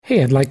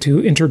Hey, I'd like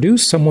to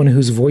introduce someone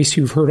whose voice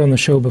you've heard on the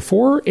show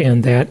before,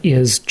 and that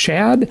is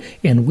Chad,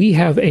 and we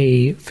have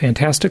a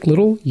fantastic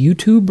little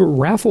YouTube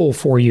raffle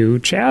for you.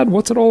 Chad,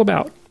 what's it all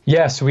about?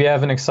 Yes, we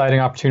have an exciting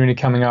opportunity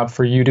coming up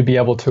for you to be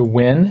able to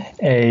win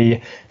a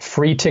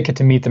free ticket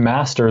to Meet the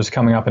Masters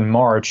coming up in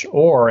March,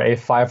 or a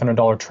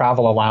 $500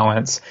 travel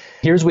allowance.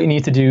 Here's what you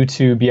need to do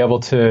to be able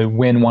to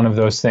win one of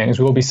those things.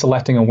 We'll be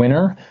selecting a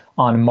winner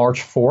on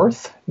March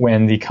 4th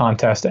when the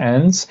contest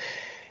ends.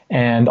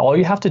 And all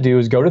you have to do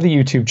is go to the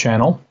YouTube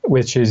channel,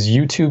 which is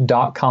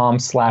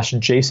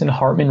youtube.com/Jason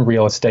Hartman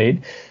Real Estate.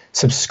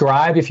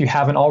 Subscribe if you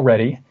haven't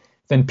already.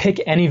 Then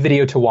pick any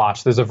video to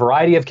watch. There's a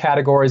variety of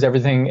categories,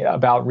 everything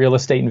about real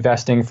estate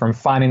investing, from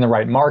finding the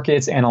right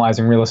markets,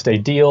 analyzing real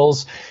estate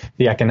deals,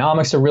 the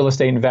economics of real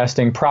estate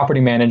investing, property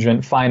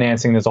management,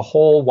 financing. There's a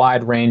whole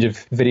wide range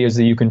of videos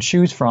that you can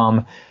choose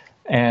from,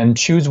 and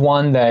choose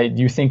one that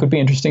you think would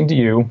be interesting to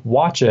you,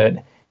 watch it,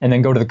 and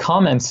then go to the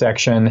comments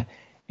section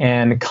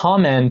and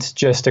comment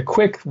just a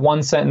quick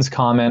one-sentence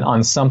comment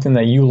on something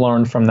that you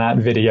learned from that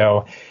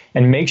video.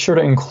 And make sure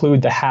to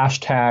include the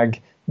hashtag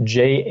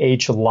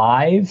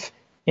JHLive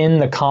in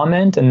the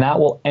comment, and that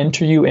will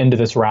enter you into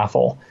this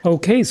raffle.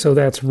 Okay, so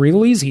that's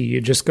real easy.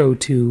 You just go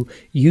to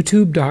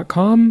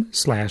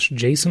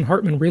youtube.com/Jason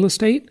Hartman Real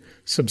Estate,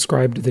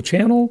 subscribe to the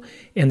channel,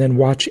 and then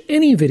watch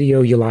any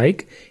video you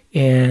like,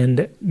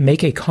 and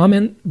make a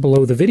comment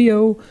below the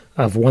video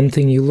of one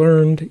thing you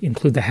learned,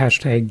 include the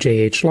hashtag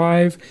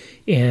JHLive,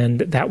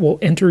 and that will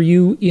enter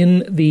you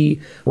in the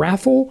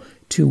raffle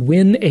to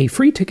win a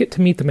free ticket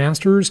to Meet the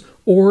Masters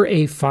or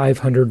a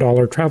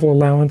 $500 travel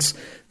allowance.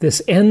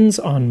 This ends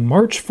on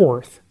March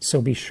 4th,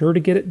 so be sure to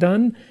get it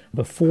done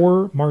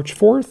before March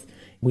 4th.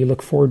 We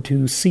look forward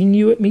to seeing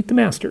you at Meet the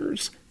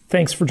Masters.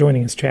 Thanks for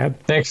joining us, Chad.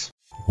 Thanks.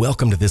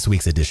 Welcome to this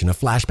week's edition of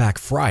Flashback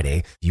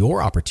Friday,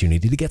 your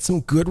opportunity to get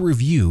some good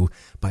review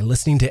by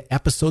listening to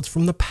episodes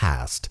from the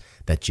past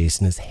that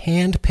Jason has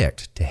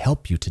handpicked to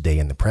help you today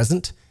in the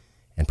present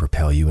and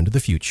propel you into the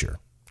future.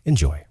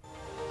 Enjoy.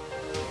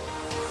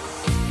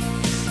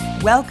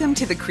 Welcome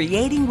to the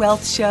Creating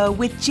Wealth Show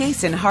with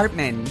Jason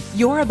Hartman.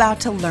 You're about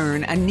to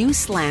learn a new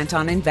slant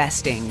on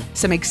investing,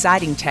 some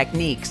exciting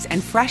techniques,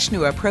 and fresh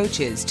new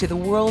approaches to the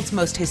world's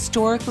most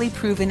historically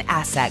proven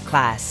asset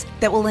class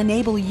that will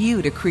enable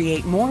you to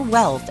create more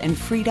wealth and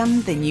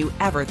freedom than you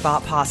ever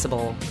thought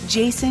possible.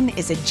 Jason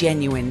is a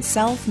genuine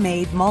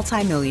self-made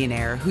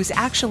multimillionaire who's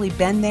actually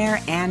been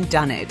there and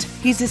done it.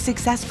 He's a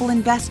successful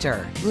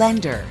investor,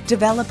 lender,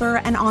 developer,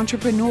 and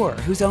entrepreneur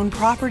who's owned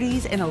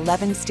properties in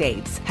 11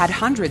 states, had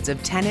hundreds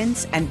of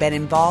tenants, and been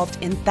involved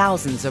in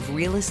thousands of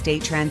real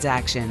estate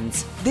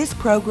transactions. This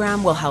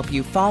program will help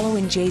you follow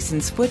in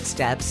Jason's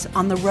footsteps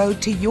on the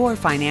road to your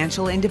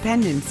financial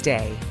independence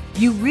day.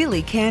 You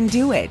really can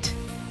do it.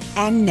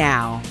 And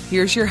now,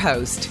 here's your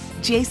host,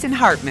 Jason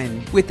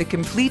Hartman, with the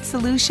complete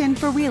solution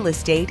for real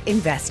estate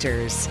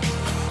investors.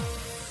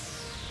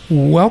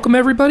 Welcome,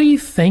 everybody.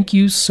 Thank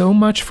you so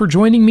much for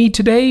joining me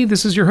today.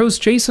 This is your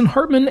host, Jason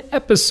Hartman,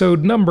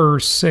 episode number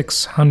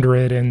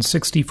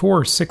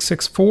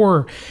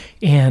 664,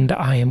 and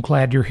I am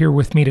glad you're here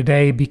with me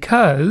today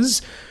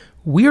because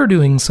we are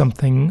doing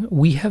something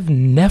we have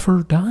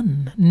never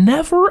done.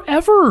 Never,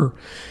 ever.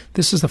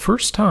 This is the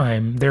first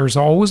time. There's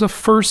always a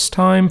first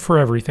time for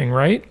everything,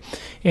 right?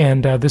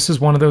 And this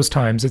is one of those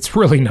times. It's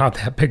really not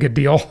that big a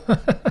deal.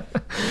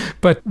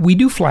 But we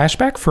do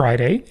Flashback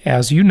Friday,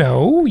 as you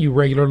know, you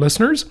regular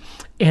listeners.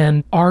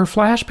 And our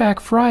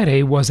Flashback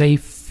Friday was a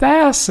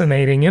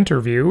fascinating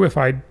interview, if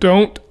I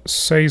don't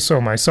say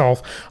so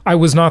myself. I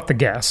was not the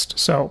guest,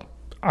 so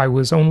I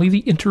was only the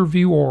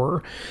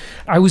interviewer.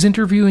 I was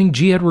interviewing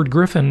G. Edward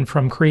Griffin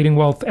from Creating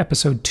Wealth,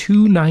 episode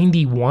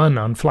 291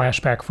 on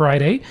Flashback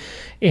Friday.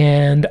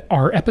 And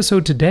our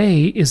episode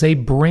today is a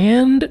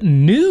brand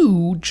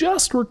new,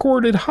 just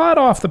recorded, hot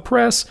off the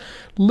press,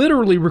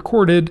 literally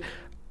recorded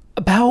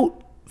about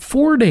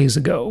 4 days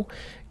ago,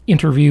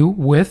 interview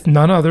with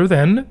none other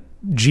than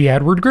G.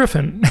 Edward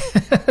Griffin.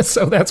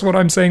 So that's what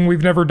I'm saying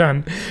we've never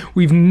done.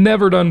 We've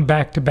never done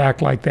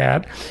back-to-back like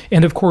that.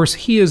 And of course,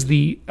 he is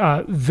the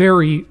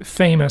very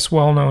famous,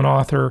 well-known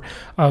author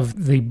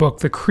of the book,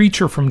 The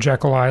Creature from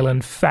Jekyll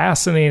Island.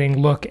 Fascinating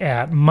look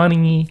at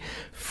money,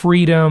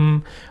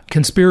 freedom,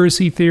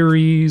 conspiracy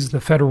theories,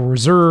 the Federal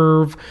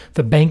Reserve,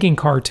 the banking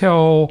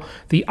cartel,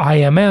 the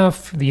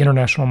IMF, the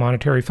International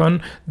Monetary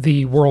Fund,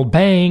 the World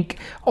Bank,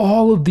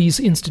 all of these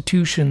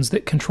institutions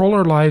that control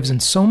our lives in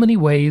so many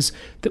ways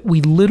that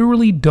we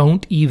literally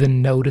don't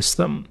even notice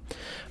them.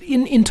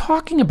 In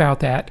talking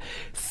about that,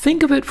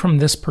 think of it from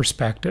this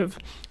perspective.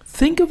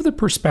 Think of the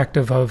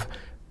perspective of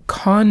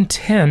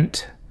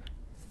content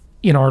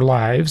in our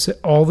lives,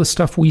 all the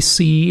stuff we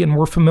see and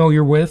we're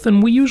familiar with,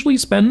 and we usually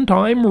spend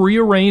time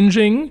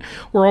rearranging.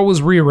 We're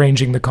always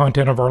rearranging the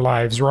content of our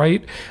lives,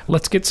 right?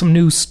 Let's get some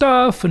new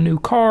stuff, a new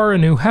car, a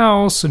new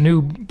house, a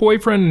new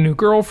boyfriend, a new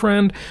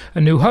girlfriend,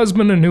 a new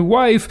husband, a new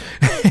wife.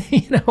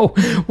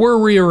 We're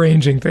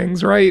rearranging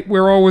things, right?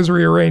 We're always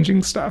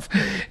rearranging stuff.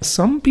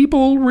 Some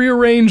people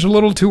rearrange a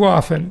little too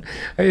often,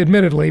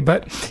 admittedly,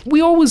 but we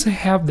always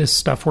have this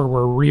stuff where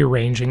we're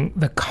rearranging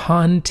the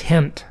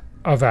content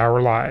of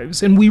our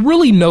lives. And we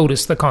really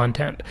notice the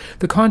content.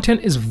 The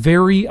content is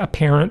very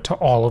apparent to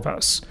all of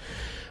us.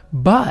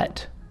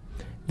 But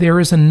there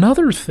is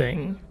another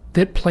thing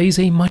that plays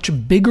a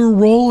much bigger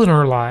role in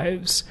our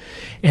lives,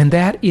 and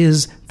that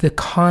is the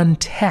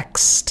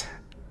context.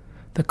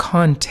 The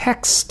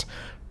context,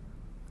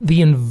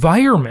 the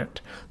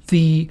environment,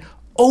 the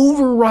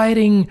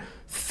overriding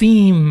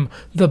theme,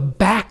 the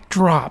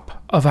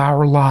backdrop of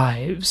our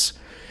lives,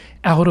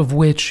 out of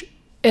which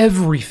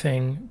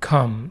everything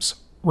comes.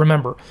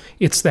 Remember,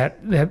 it's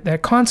that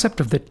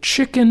concept of the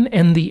chicken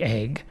and the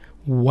egg.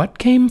 What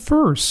came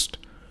first?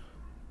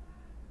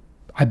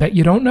 I bet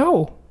you don't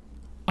know.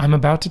 I'm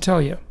about to tell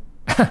you.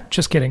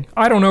 Just kidding.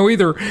 I don't know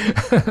either.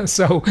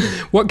 So,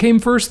 what came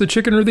first, the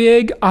chicken or the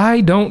egg? I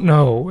don't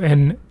know,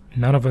 and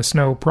none of us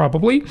know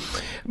probably.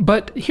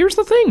 But here's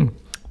the thing.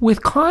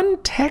 With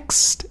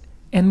context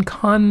and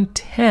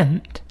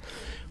content,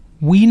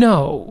 we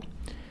know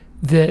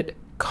that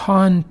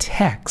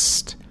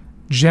context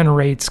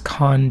generates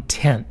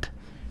content.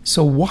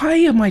 So why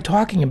am I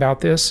talking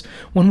about this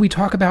when we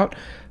talk about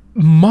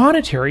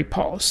monetary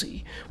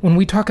policy, when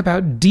we talk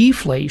about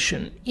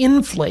deflation,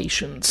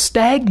 inflation,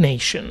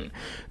 stagnation,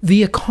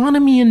 the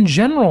economy in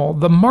general,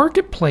 the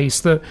marketplace,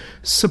 the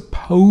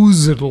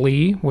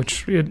supposedly,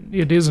 which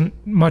it isn't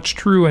much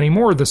true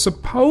anymore, the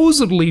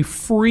supposedly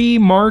free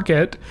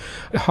market,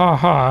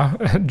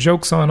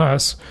 joke's on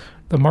us,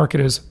 the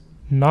market is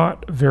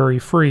not very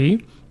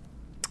free,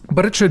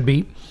 but it should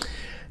be.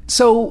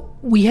 So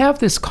we have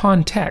this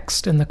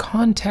context, and the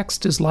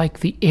context is like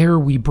the air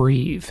we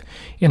breathe.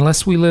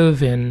 Unless we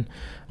live in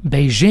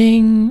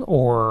Beijing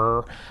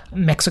or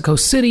Mexico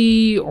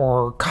City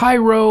or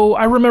Cairo.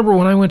 I remember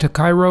when I went to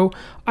Cairo,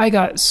 I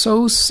got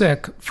so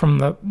sick from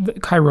the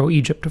Cairo,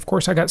 Egypt, of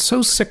course. I got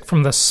so sick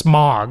from the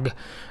smog,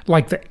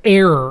 like the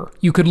air.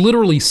 You could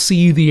literally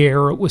see the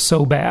air. It was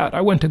so bad.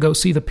 I went to go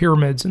see the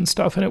pyramids and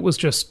stuff, and it was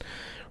just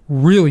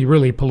really,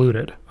 really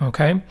polluted,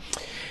 okay?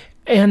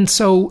 And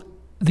so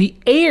the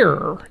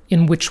air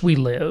in which we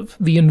live,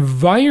 the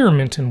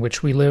environment in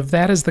which we live,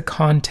 that is the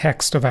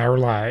context of our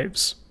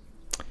lives.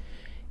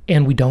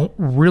 And we don't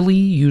really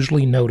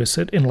usually notice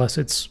it unless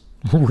it's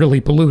really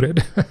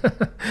polluted.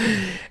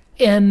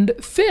 And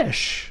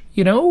fish,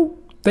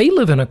 they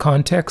live in a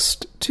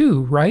context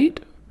too, right?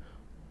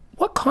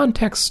 What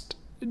context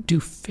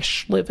do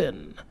fish live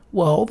in?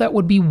 Well, that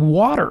would be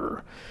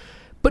water.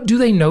 But do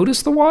they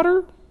notice the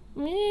water?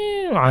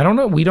 I don't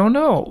know. We don't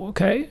know,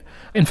 okay?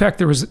 In fact,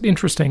 there was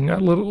interesting, a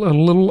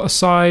little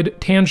aside,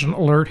 tangent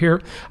alert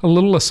here, a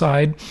little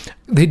aside.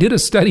 They did a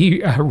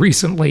study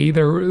recently.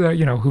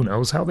 Who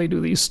knows how they do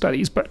these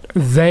studies, but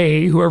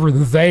whoever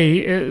they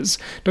is,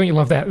 don't you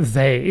love that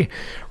they,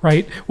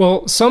 right?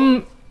 Well,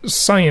 some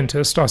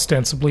scientist,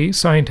 ostensibly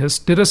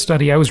scientist, did a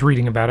study, I was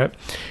reading about it,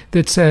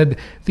 that said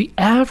the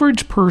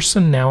average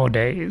person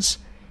nowadays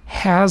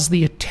has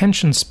the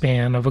attention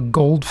span of a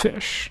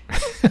goldfish.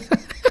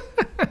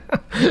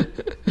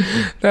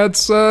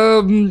 That's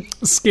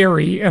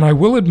scary, and I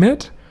will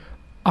admit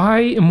I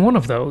am one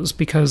of those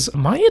because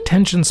my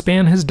attention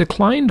span has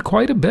declined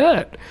quite a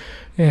bit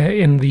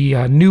in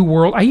the new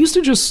world. I used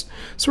to just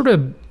sort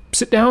of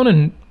sit down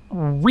and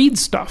read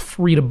stuff,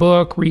 read a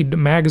book, read a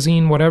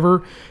magazine,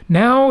 whatever.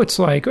 Now it's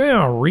like,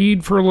 I'll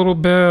read for a little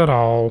bit,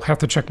 I'll have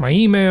to check my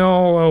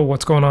email,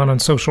 what's going on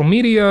social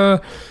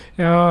media,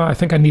 I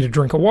think I need a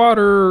drink of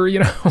water,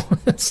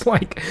 It's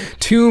like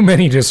too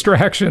many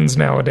distractions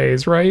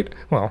nowadays, right?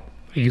 Well,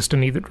 I used to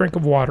need the drink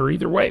of water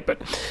either way,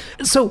 but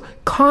so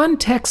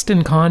context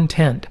and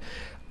content.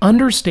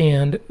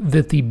 Understand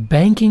that the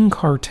banking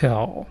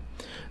cartel,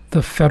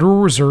 the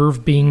Federal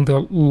Reserve being the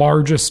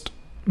largest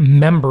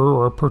member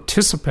or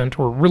participant,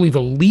 or really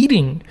the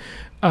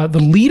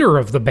leader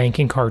of the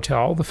banking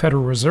cartel, the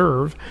Federal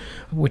Reserve,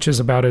 which is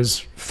about as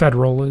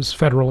federal as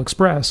Federal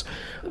Express,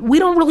 we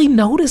don't really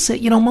notice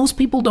it. Most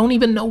people don't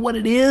even know what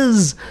it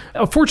is.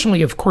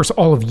 Fortunately, of course,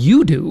 all of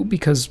you do,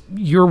 because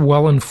you're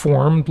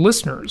well-informed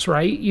listeners,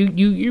 right?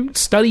 You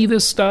study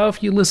this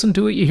stuff, you listen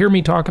to it, you hear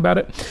me talk about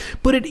it,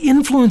 but it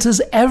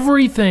influences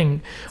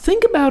everything.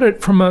 Think about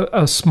it from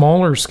a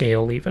smaller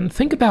scale even.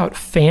 Think about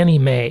Fannie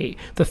Mae,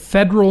 the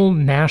Federal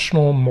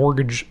National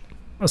Mortgage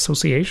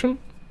Association.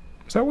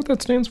 Is that what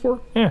that stands for?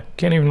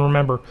 Can't even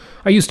remember.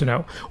 I used to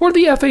know. Or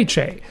the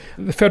FHA,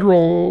 the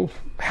Federal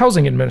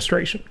Housing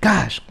Administration.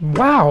 Gosh,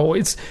 wow,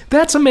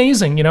 that's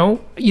amazing,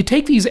 You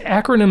take these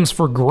acronyms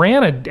for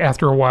granted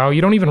after a while.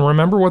 You don't even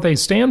remember what they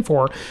stand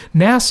for.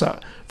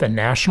 NASA, the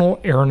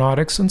National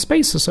Aeronautics and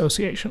Space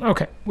Association.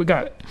 Okay, we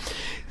got it.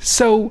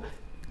 So,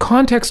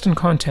 context and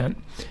content.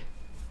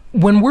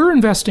 when we're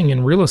investing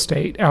in real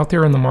estate out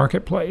there in the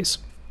marketplace,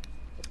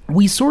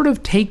 we sort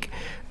of take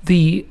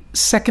the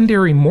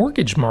secondary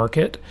mortgage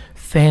market,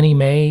 Fannie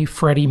Mae,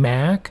 Freddie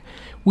Mac,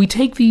 we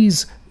take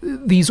these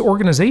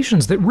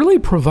organizations that really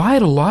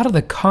provide a lot of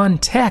the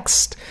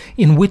context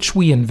in which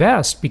we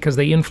invest, because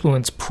they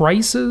influence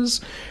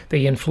prices,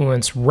 they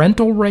influence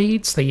rental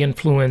rates, they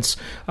influence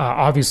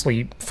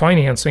obviously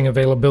financing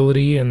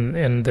availability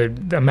and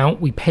the amount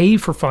we pay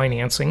for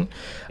financing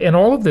and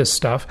all of this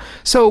stuff.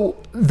 So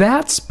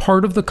that's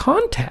part of the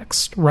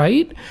context,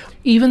 right?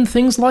 Even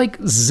things like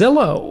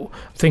Zillow,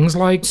 things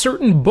like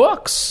certain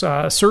books,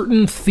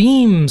 certain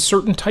themes,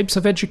 certain types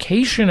of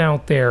education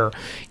out there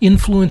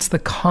influence the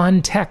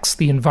context,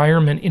 the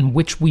environment in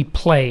which we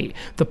play,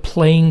 the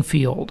playing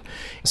field.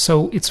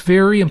 So it's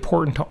very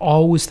important to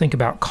always think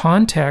about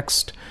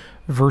context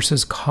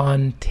versus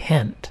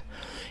content.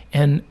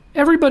 And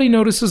everybody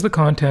notices the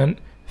content.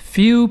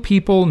 Few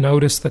people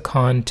notice the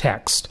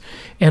context.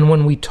 And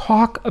when we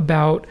talk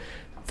about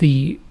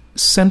the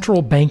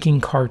central banking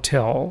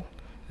cartel,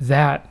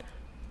 that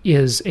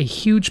is a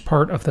huge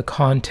part of the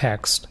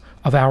context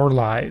of our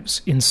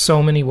lives in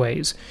so many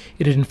ways.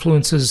 It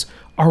influences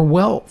our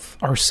wealth,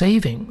 our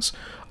savings,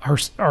 our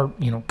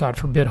God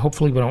forbid,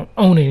 hopefully we don't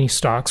own any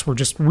stocks. We're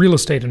just real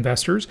estate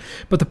investors.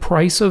 But the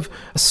price of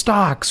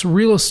stocks,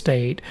 real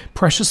estate,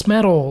 precious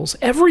metals,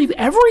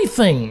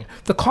 everything,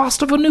 the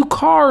cost of a new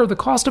car, the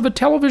cost of a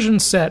television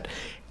set,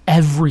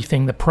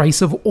 everything, the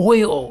price of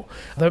oil,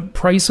 the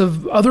price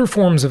of other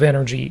forms of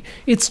energy.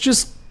 It's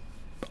just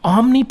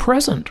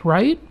omnipresent,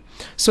 right?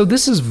 So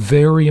this is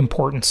very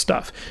important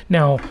stuff.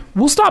 Now,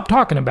 we'll stop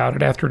talking about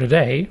it after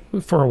today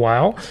for a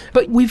while,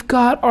 but we've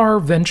got our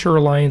Venture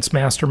Alliance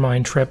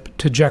Mastermind trip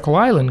to Jekyll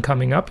Island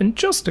coming up in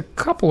just a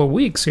couple of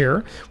weeks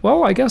here.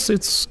 Well, I guess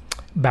it's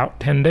about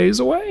 10 days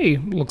away,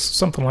 looks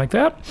something like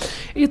that.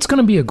 It's going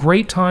to be a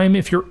great time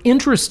if you're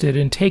interested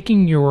in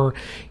taking your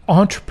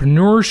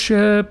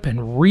entrepreneurship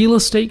and real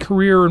estate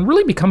career and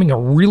really becoming a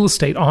real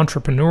estate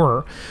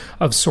entrepreneur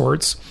of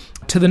sorts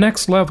to the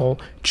next level.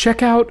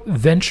 Check out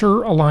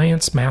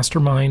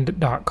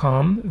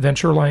venturealliancemastermind.com,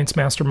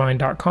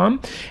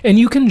 venturealliancemastermind.com, and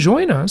you can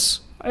join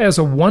us as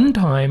a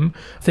one-time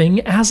thing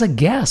as a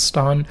guest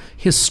on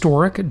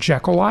historic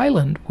Jekyll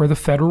Island, where the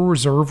Federal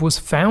Reserve was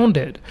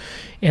founded.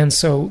 And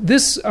so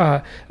this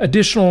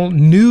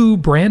additional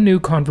brand new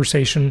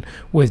conversation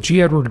with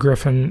G. Edward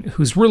Griffin,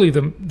 who's really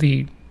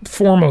the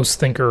foremost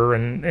thinker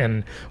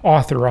and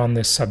author on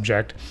this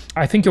subject,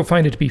 I think you'll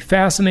find it to be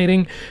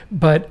fascinating,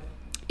 but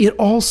it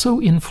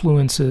also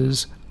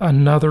influences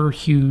another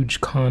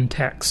huge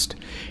context,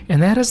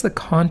 and that is the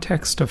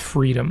context of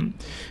freedom,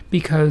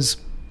 because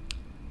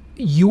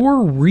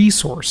your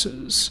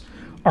resources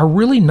are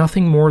really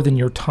nothing more than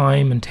your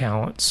time and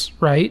talents,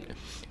 right?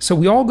 So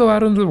we all go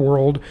out into the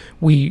world,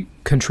 we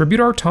contribute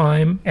our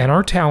time and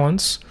our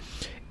talents,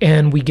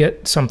 and we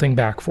get something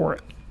back for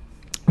it.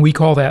 We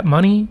call that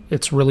money.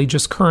 It's really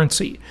just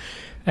currency.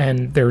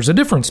 And there's a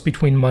difference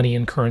between money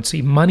and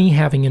currency. Money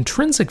having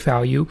intrinsic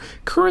value,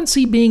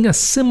 currency being a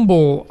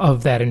symbol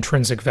of that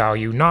intrinsic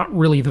value, not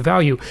really the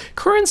value.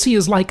 Currency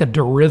is like a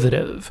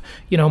derivative.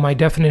 You know, my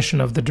definition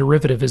of the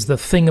derivative is the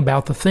thing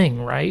about the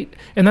thing, right?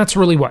 And that's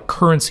really what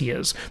currency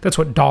is. That's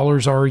what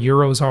dollars are,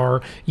 euros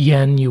are,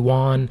 yen,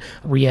 yuan,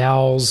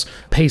 reals,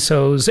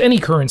 pesos, any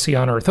currency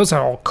on earth. Those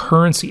are all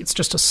currency. It's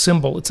just a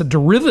symbol. It's a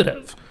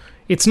derivative.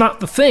 It's not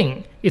the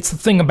thing. It's the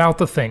thing about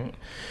the thing.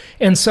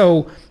 And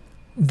so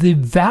the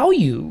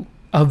value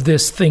of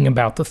this thing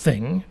about the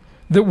thing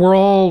that we're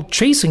all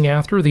chasing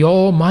after, the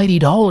almighty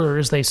dollar,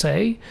 as they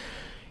say,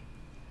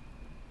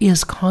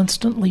 is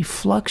constantly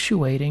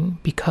fluctuating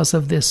because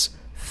of this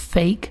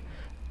fake,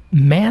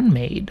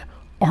 man-made,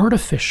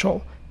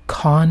 artificial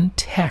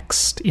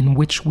context in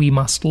which we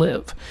must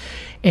live.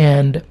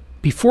 And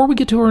before we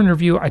get to our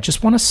interview, I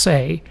just want to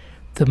say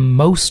the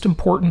most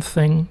important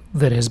thing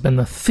that has been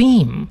the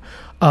theme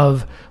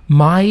of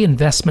my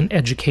investment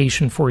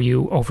education for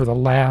you over the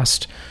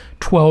last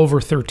 12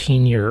 or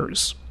 13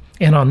 years,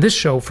 and on this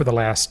show for the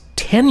last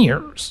 10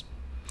 years.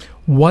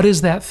 What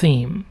is that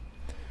theme?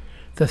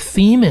 The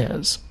theme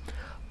is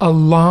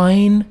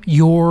align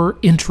your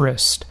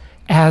interest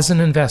as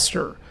an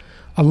investor.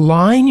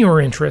 Align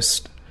your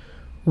interest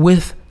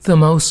with the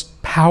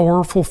most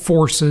powerful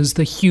forces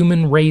the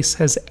human race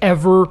has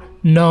ever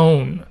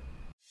known.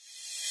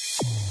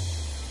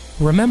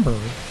 Remember,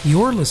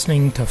 you're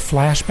listening to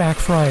Flashback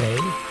Friday.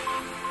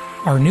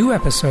 Our new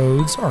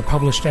episodes are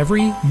published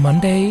every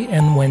Monday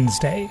and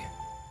Wednesday.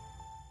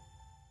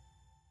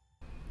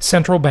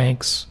 Central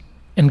banks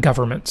and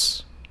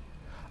governments.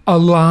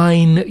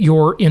 Align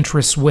your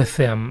interests with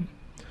them.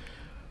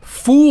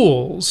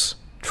 Fools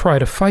try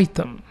to fight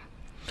them.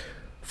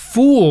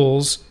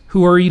 Fools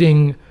who are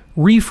eating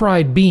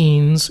refried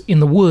beans in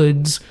the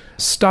woods,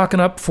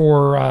 stocking up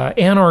for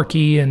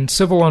anarchy and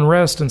civil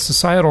unrest and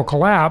societal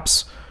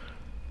collapse,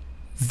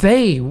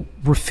 they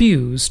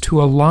refuse to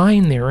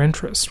align their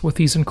interests with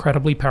these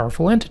incredibly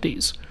powerful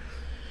entities.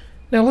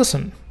 Now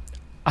listen,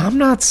 I'm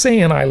not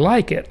saying I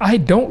like it. I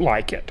don't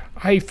like it.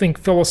 I think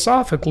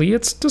philosophically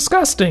it's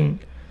disgusting.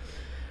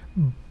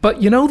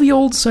 But you know the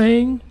old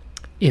saying,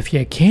 if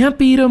you can't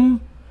beat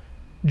 'em,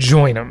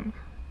 join 'em.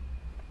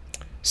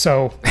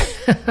 So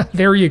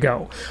there you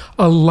go.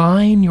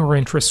 Align your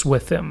interests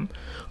with them.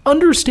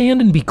 Understand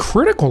and be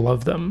critical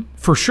of them,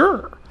 for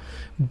sure.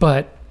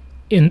 But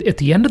at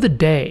the end of the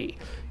day,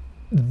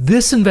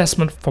 this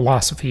investment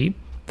philosophy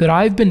that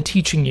I've been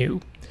teaching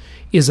you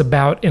is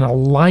about an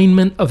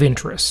alignment of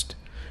interest.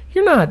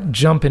 You're not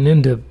jumping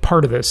into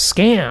part of the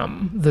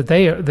scam that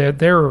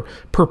they're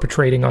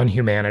perpetrating on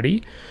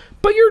humanity,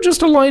 but you're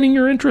just aligning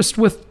your interest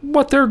with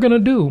what they're going to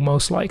do,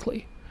 most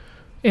likely.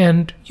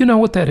 And you know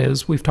what that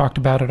is. We've talked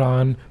about it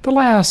on the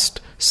last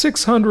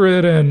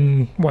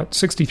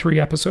 663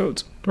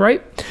 episodes,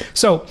 right?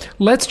 So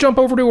let's jump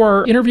over to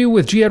our interview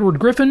with G. Edward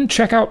Griffin.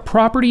 Check out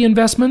property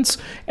investments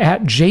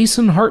at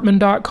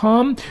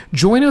jasonhartman.com.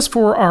 Join us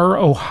for our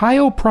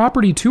Ohio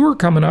property tour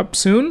coming up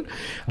soon.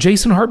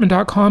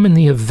 jasonhartman.com in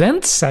the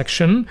events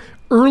section.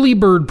 Early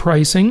bird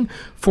pricing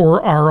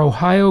for our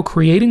Ohio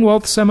Creating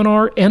Wealth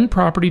Seminar and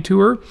property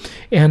tour.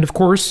 And of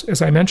course,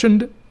 as I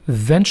mentioned,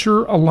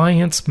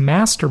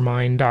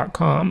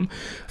 VentureAllianceMastermind.com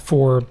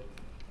for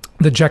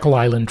the Jekyll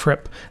Island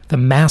trip, the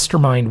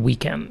Mastermind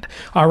Weekend.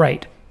 All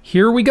right,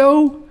 here we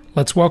go.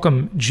 Let's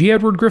welcome G.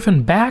 Edward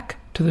Griffin back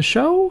to the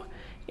show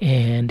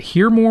and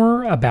hear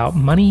more about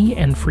money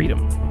and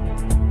freedom.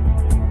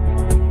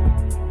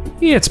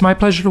 It's my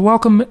pleasure to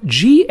welcome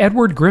G.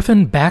 Edward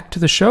Griffin back to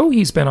the show.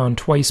 He's been on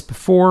twice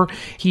before.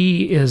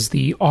 He is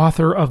the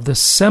author of the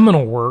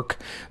seminal work,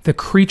 The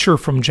Creature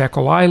from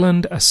Jekyll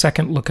Island, A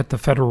Second Look at the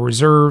Federal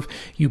Reserve.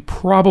 You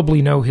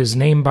probably know his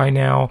name by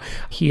now.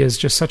 He is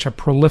just such a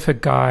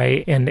prolific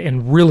guy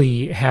and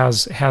really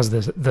has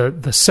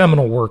the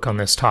seminal work on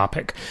this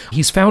topic.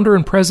 He's founder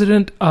and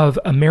president of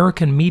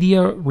American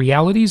Media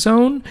Reality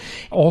Zone,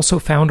 also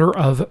founder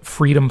of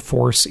Freedom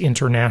Force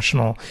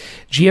International.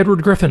 G.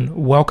 Edward Griffin,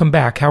 welcome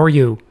back. How are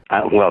you?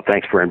 Well,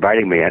 thanks for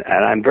inviting me, and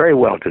I'm very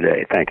well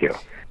today. Thank you.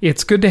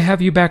 It's good to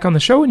have you back on the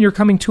show, and you're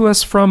coming to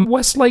us from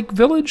Westlake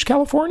Village,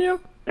 California?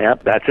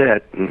 Yep, that's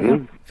it.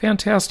 Mm-hmm.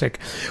 Fantastic.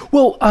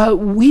 Well,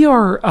 we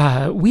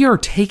are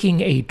taking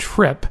a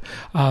trip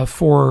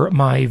for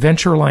my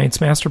Venture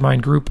Alliance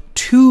Mastermind group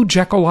to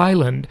Jekyll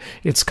Island.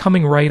 It's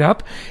coming right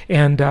up,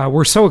 and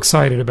we're so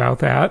excited about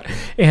that.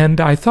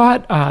 And I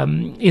thought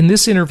in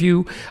this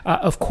interview,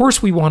 of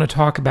course, we want to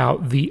talk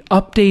about the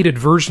updated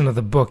version of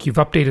the book. You've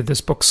updated this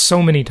book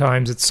so many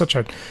times. It's such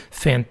a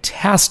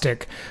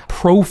fantastic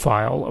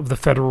profile of the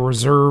Federal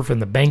Reserve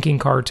and the banking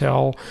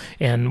cartel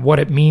and what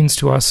it means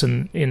to us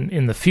in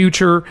the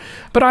future.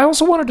 But I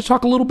also wanted to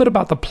talk a little bit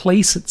about the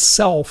place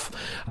itself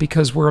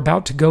because we're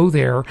about to go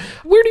there.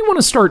 Where do you want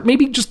to start?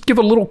 Maybe just give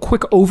a little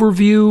quick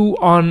overview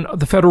on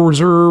the Federal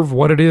Reserve,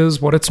 what it is,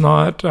 what it's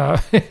not,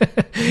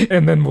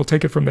 and then we'll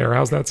take it from there.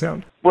 How's that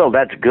sound? Well,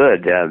 that's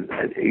good.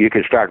 You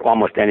can start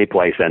almost any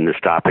place on this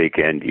topic,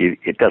 and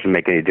it doesn't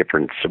make any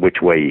difference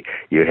which way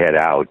you head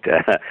out.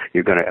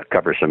 You're going to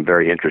cover some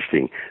very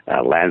interesting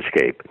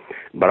landscape.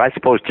 But I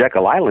suppose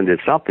Jekyll Island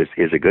itself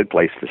is a good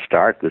place to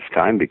start this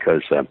time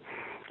because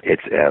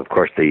it's, of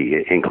course,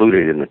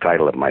 included in the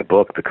title of my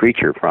book, The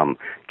Creature from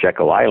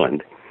Jekyll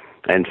Island.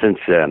 And since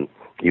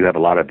you have a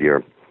lot of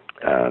your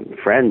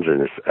friends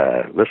and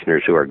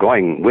listeners who are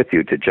going with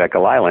you to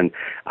Jekyll Island,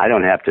 I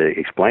don't have to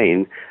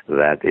explain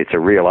that it's a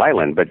real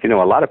island. But,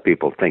 a lot of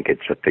people think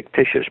it's a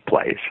fictitious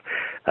place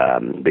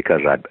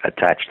because I've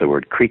attached the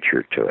word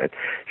creature to it.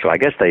 So I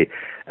guess they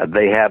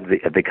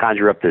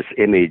conjure up this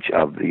image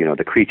of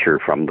the creature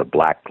from the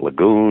Black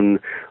Lagoon,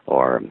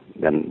 or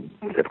then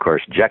of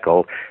course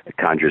Jekyll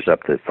conjures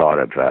up the thought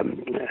of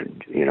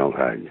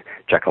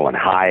Jekyll and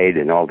Hyde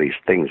and all these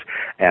things.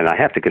 And I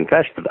have to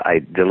confess that I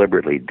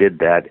deliberately did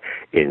that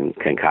in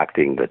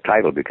concocting the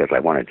title because I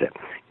wanted to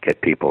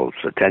get people's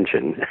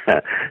attention.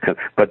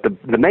 But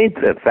the main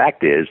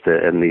fact is,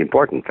 and the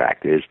important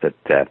fact is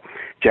that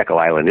Jekyll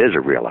Island is a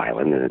real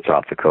island, and it's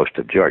off the coast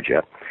of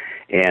Georgia.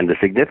 And the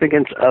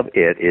significance of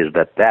it is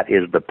that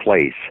is the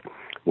place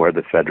where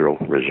the Federal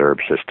Reserve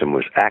System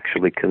was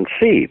actually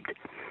conceived.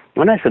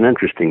 And that's an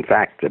interesting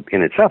fact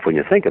in itself when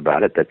you think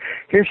about it, that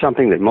here's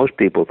something that most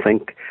people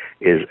think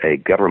is a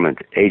government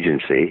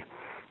agency,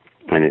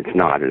 and it's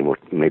not, and we'll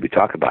maybe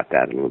talk about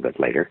that a little bit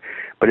later.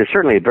 But it's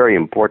certainly a very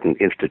important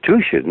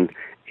institution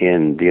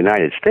in the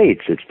United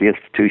States. It's the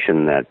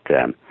institution that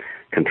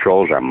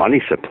controls our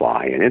money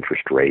supply and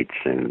interest rates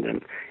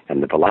and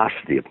the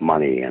velocity of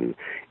money and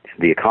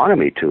the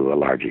economy to a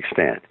large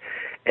extent.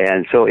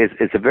 And so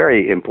it's a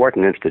very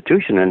important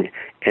institution, and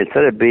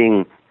instead of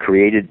being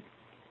created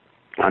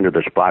under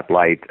the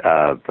spotlight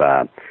of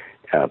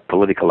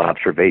political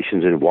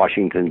observations in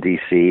Washington,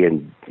 D.C.,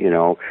 and,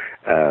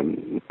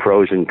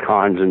 pros and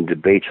cons and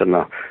debates on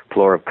the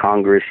floor of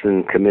Congress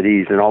and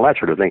committees and all that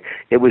sort of thing,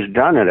 it was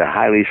done at a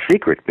highly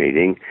secret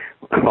meeting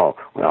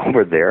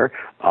over there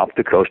off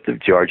the coast of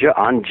Georgia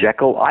on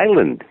Jekyll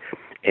Island.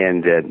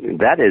 And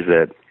that is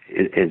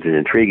an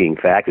intriguing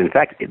fact. In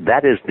fact,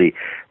 that is the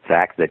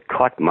fact that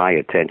caught my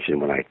attention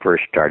when I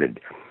first started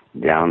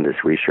down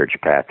this research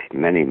path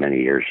many,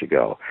 many years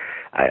ago,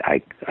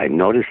 I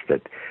noticed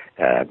that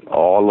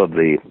all of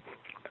the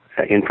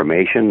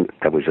information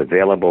that was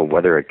available,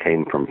 whether it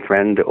came from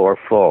friend or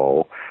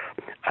foe,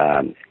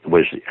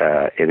 was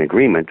in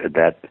agreement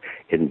that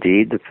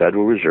indeed the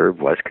Federal Reserve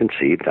was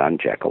conceived on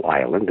Jekyll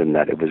Island and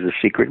that it was a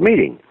secret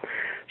meeting.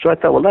 So I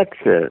thought, well,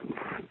 that's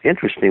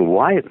interesting.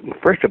 Why?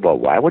 First of all,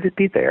 why would it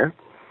be there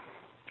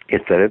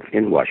instead of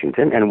in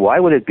Washington? And why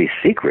would it be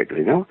secret,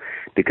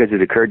 Because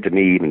it occurred to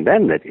me even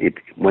then that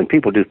when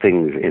people do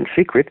things in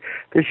secret,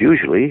 there's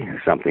usually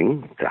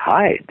something to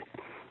hide.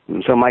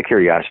 And so my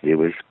curiosity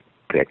was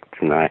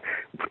picked, and I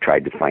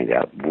tried to find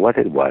out what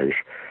it was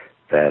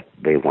that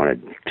they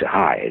wanted to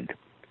hide.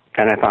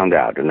 And I found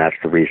out, and that's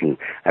the reason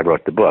I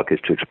wrote the book, is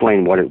to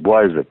explain what it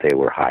was that they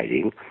were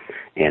hiding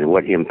and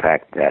what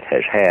impact that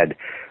has had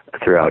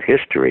throughout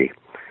history,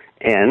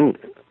 and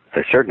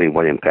certainly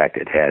what impact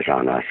it has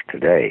on us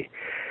today.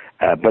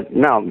 But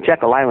now,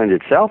 Jekyll Island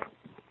itself,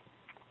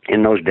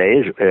 in those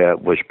days,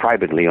 was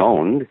privately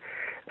owned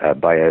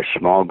by a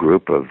small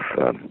group of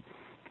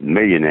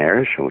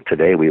millionaires. So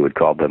today we would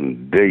call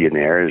them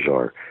billionaires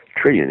or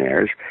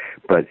trillionaires.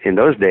 But in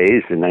those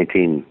days, in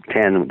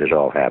 1910, when this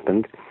all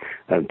happened,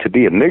 to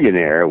be a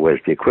millionaire was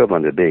the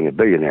equivalent of being a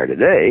billionaire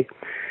today.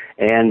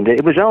 And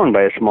it was owned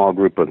by a small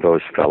group of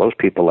those fellows,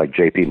 people like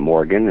J.P.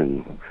 Morgan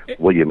and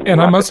William. And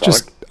I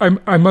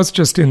must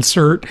just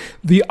insert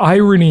the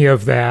irony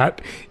of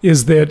that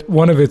is that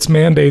one of its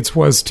mandates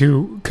was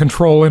to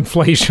control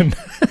inflation.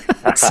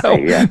 So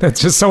yeah. That's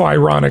just so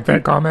ironic,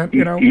 that comment,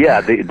 Yeah,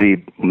 the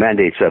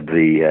mandates of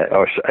the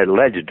or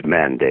alleged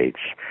mandates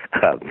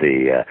of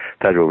the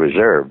Federal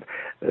Reserve.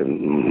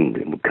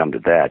 We'll come to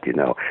that.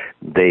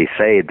 They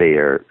say they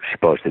are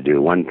supposed to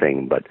do one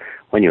thing, but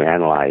when you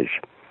analyze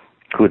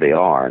who they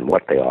are and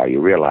what they are, you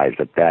realize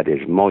that that is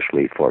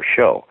mostly for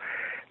show,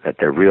 that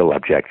their real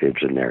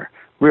objectives and their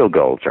real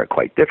goals are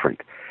quite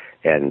different.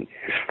 And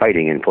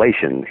fighting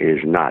inflation is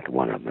not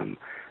one of them.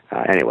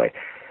 Anyway,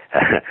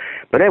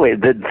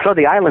 so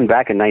the island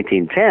back in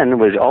 1910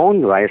 was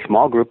owned by a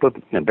small group of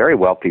very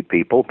wealthy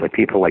people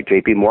like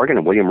J.P. Morgan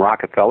and William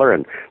Rockefeller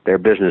and their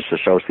business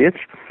associates.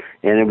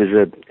 And it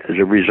was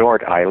a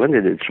resort island,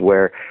 and it's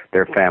where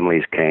their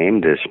families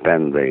came to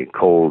spend the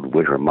cold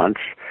winter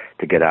months,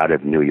 to get out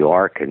of New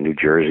York and New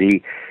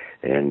Jersey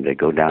and to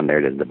go down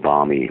there to the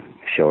balmy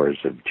shores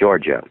of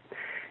Georgia.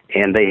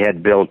 And they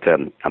had built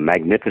a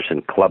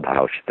magnificent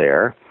clubhouse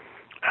there.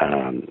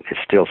 It's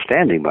still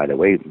standing, by the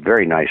way,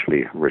 very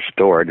nicely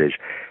restored.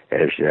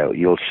 As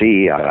you'll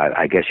see,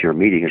 I guess your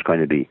meeting is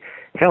going to be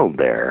held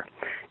there.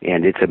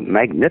 And it's a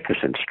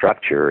magnificent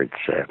structure.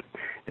 It's a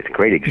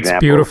great example. It's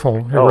beautiful.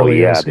 It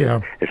really is.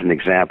 Yeah. It's an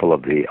example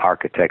of the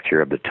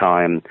architecture of the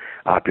time,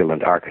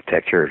 opulent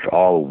architecture. It's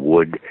all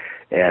wood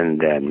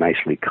and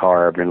nicely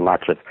carved, and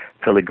lots of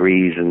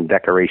filigrees and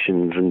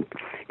decorations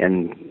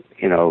and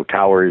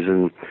towers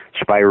and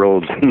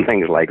spirals and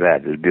things like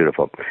that. It's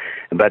beautiful.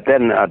 But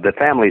then the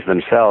families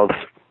themselves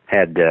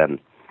had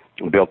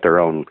built their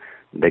own,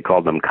 they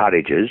called them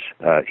cottages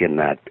in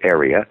that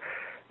area.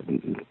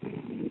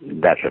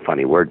 That's a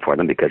funny word for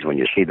them because when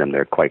you see them,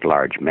 they're quite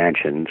large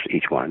mansions,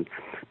 each one.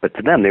 But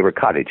to them, they were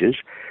cottages.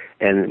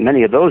 And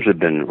many of those have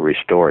been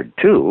restored,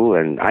 too,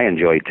 and I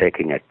enjoy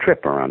taking a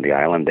trip around the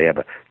island. They have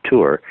a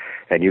tour,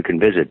 and you can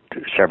visit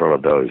several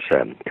of those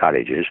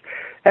cottages.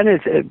 And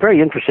it's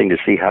very interesting to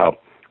see how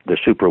the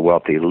super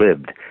wealthy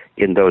lived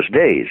in those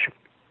days.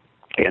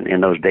 And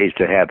in those days,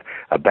 to have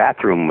a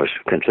bathroom was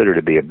considered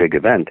to be a big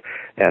event,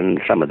 and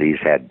some of these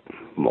had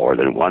more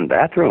than one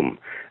bathroom.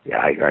 Yeah,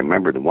 I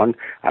remember the one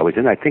I was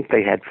in, I think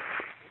they had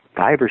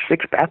 5 or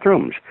 6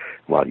 bathrooms.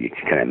 Well, you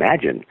can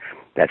imagine.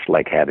 That's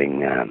like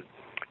having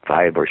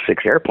 5 or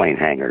 6 airplane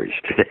hangars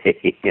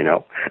today,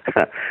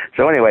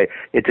 So anyway,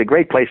 it's a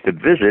great place to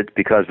visit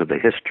because of the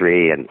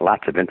history and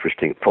lots of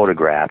interesting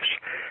photographs.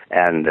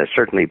 And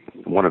certainly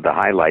one of the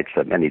highlights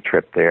of any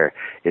trip there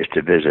is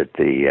to visit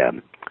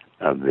the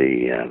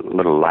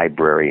little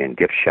library and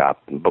gift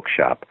shop and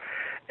bookshop.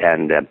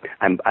 And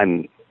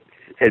I'm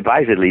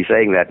advisedly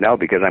saying that now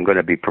because I'm going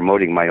to be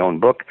promoting my own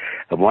book.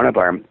 One of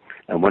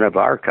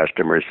our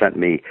customers sent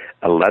me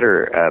a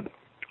letter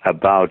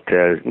about,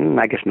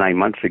 I guess 9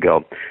 months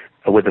ago,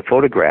 with a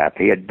photograph.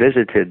 He had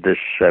visited this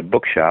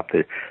bookshop,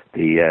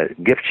 the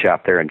gift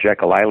shop there in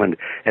Jekyll Island,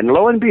 and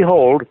lo and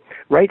behold,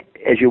 right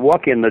as you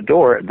walk in the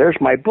door, there's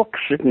my book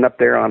sitting up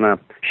there on a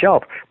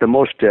shelf. The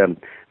most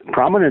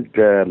prominent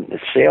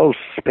sales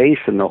space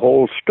in the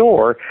whole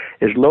store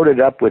is loaded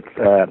up with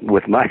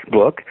my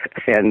book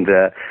and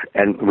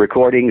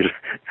recordings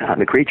on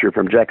the creature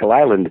from Jekyll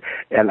Island,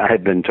 and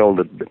I've been told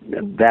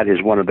that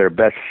is one of their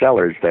best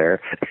sellers there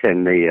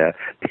in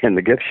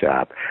the gift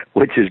shop,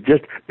 which is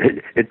just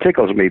it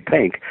tickles me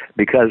pink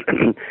because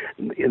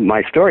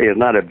my story is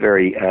not a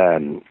very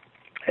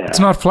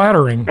it's not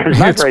flattering. It's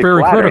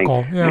very flattering.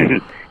 Critical. Yeah.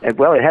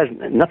 Well, it has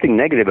nothing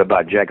negative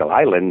about Jekyll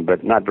Island,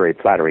 but not very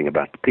flattering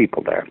about the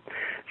people there.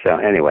 So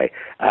anyway,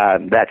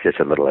 that's just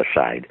a little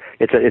aside.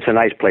 It's a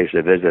nice place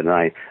to visit,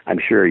 and I'm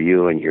sure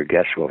you and your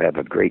guests will have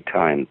a great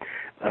time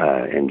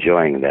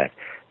enjoying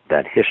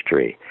that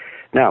history.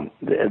 Now,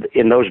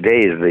 in those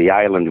days, the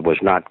island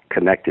was not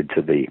connected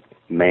to the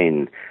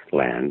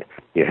mainland.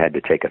 You had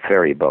to take a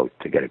ferry boat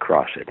to get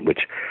across it,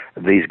 which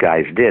these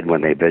guys did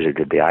when they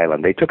visited the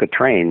island. They took a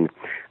train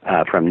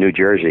from New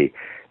Jersey.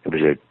 It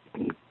was a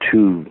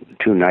two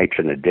nights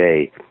and a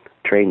day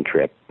train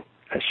trip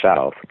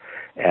south.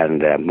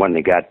 And when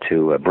they got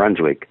to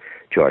Brunswick,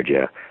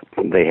 Georgia,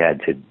 they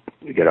had to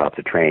get off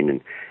the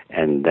train,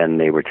 and then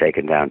they were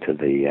taken down to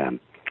the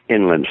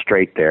inland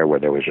strait there, where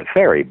there was a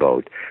ferry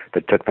boat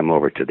that took them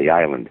over to the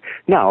island.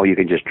 Now you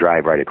can just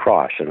drive right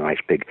across, a nice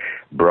big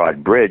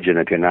broad bridge, and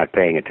if you're not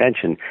paying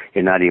attention,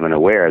 you're not even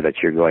aware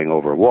that you're going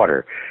over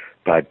water.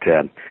 But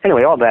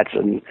anyway, all that's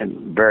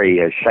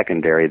very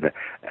secondary.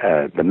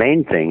 The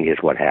main thing is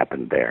what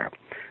happened there.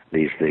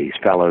 These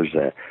fellows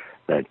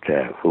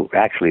who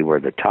actually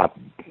were the top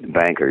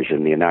bankers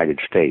in the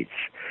United States,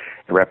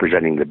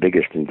 representing the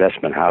biggest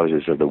investment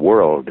houses of the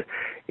world,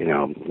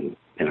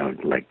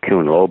 like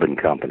Kuhn Loeb and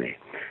Company,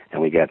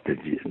 and we got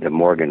the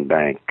Morgan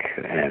Bank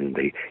and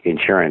the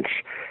insurance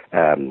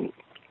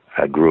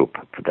group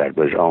that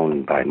was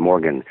owned by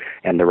Morgan,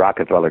 and the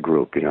Rockefeller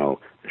Group.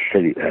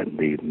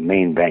 The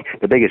main bank,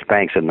 the biggest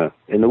banks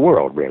in the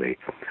world, really.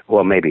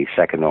 Well, maybe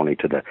second only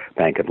to the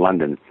Bank of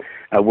London.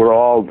 Were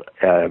all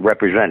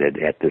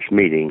represented at this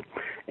meeting,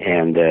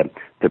 and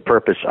the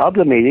purpose of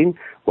the meeting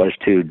was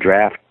to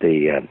draft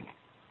the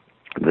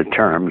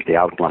terms, the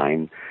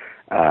outline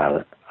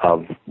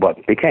of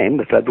what became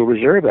the Federal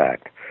Reserve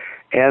Act.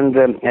 And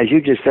as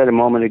you just said a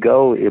moment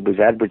ago, it was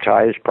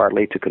advertised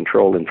partly to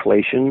control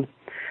inflation,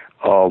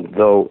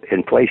 although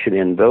inflation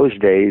in those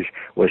days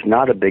was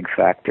not a big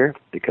factor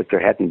because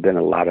there hadn't been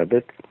a lot of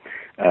it.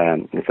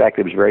 In fact,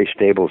 it was very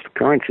stable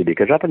currency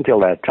because up until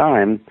that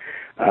time,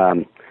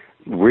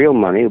 real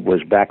money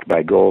was backed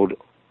by gold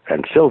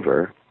and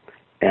silver,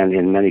 and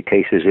in many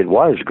cases it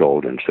was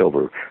gold and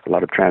silver. A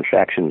lot of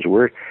transactions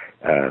were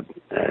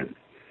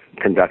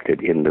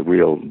conducted in the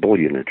real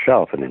bullion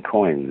itself and in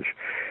coins.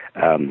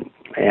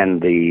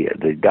 And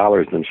the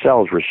dollars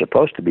themselves were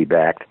supposed to be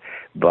backed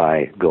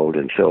by gold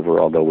and silver,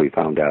 although we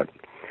found out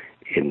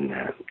in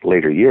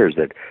later years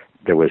that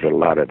there was a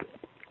lot of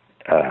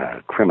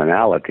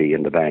criminality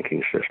in the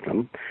banking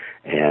system.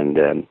 And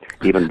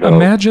even though...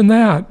 Imagine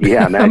that.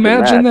 Yeah,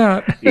 imagine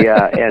that.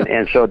 Yeah,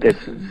 and so that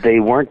they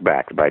weren't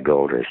backed by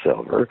gold or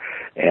silver.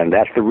 And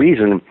that's the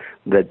reason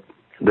that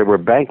there were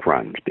bank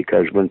runs,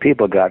 because when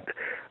people got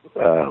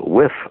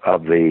whiff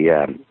of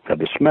the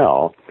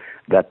smell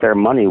that their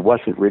money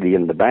wasn't really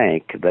in the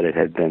bank, that it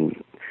had been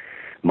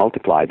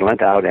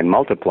lent out and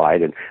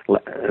multiplied, and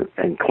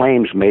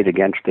claims made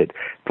against it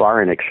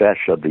far in excess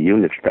of the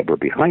units that were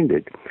behind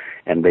it,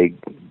 and they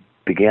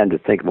began to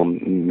think, well,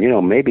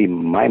 maybe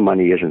my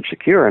money isn't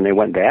secure, and they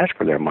went to ask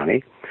for their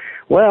money.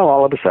 Well,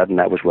 all of a sudden,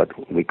 that was what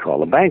we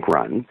call a bank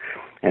run,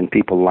 and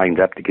people lined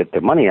up to get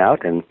their money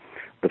out, and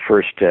the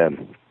first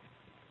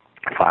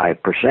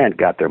 5%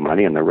 got their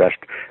money, and the rest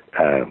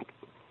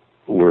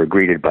were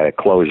greeted by a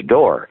closed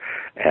door.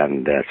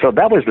 And so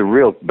that was the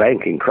real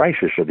banking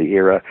crisis of the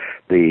era,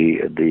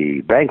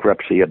 the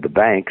bankruptcy of the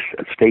banks,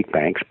 state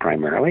banks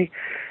primarily.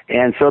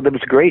 And so there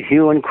was great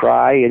hue and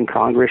cry in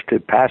Congress to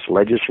pass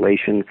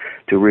legislation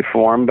to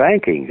reform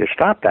banking, to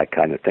stop that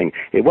kind of thing.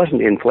 It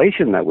wasn't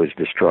inflation that was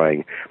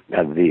destroying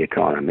the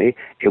economy.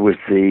 It was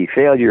the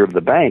failure of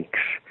the banks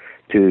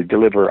to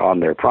deliver on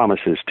their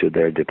promises to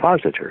their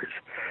depositors.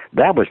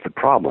 That was the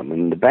problem,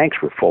 and the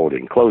banks were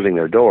folding, closing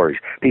their doors.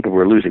 People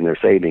were losing their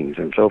savings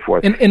and so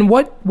forth. And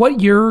what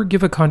year?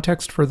 Give a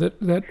context for that.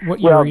 What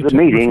year? Well, the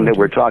meeting that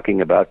we're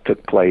talking about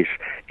took place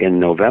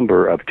in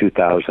November of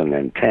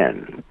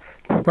 2010.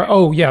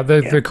 Oh, yeah,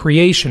 the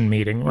creation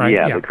meeting, right?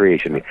 Yeah, the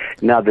creation meeting.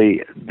 Now,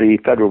 the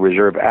Federal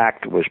Reserve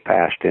Act was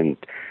passed in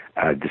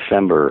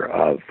December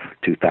of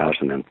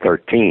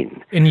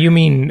 2013. And you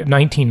mean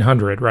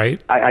 1900,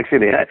 right? I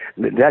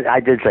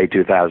did say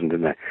 2000,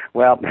 didn't I?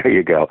 Well, there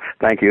you go.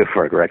 Thank you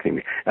for correcting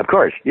me. Of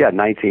course,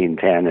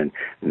 1910 and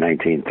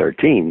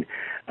 1913.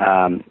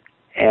 And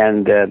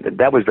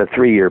that was the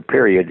 3-year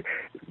period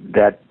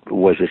that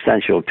was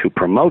essential to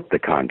promote the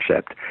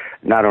concept,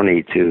 not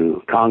only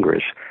to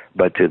Congress,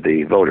 but to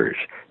the voters,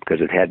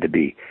 because it had to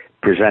be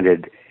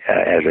presented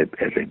as a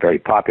very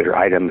popular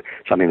item,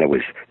 something that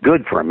was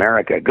good for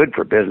America, good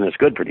for business,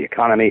 good for the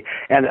economy,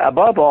 and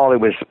above all, it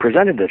was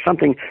presented as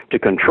something to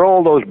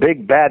control those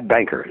big bad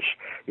bankers,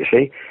 you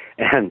see?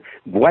 And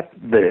what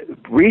the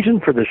reason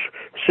for this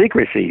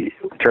secrecy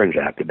turns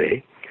out to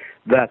be,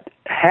 that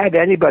had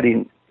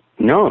anybody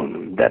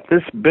known that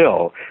this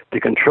bill to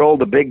control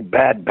the big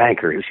bad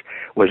bankers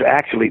was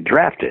actually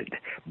drafted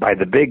by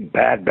the big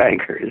bad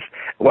bankers,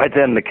 why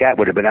then the cat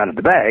would have been out of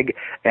the bag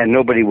and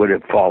nobody would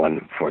have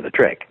fallen for the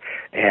trick.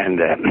 And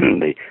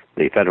the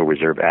Federal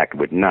Reserve Act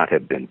would not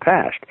have been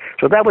passed.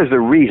 So that was the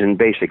reason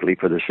basically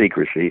for the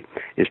secrecy,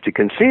 is to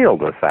conceal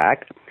the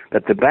fact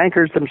that the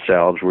bankers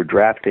themselves were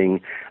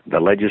drafting the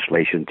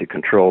legislation to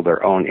control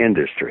their own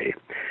industry.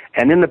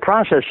 And in the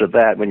process of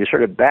that, when you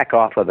sort of back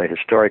off of the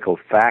historical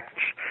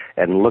facts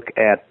and look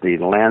at the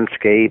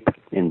landscape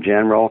in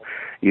general,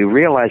 you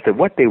realize that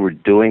what they were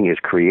doing is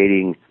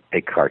creating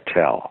a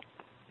cartel.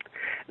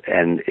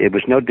 And it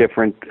was no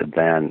different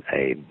than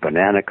a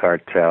banana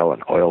cartel,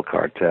 an oil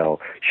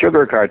cartel,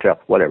 sugar cartel,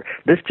 whatever.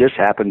 This just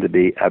happened to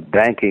be a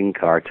banking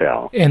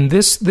cartel. And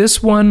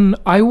this one,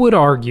 I would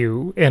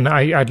argue, and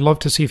I'd love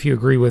to see if you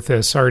agree with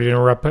this, sorry to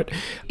interrupt, but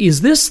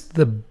is this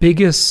the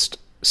biggest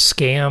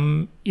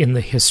scam in the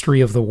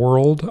history of the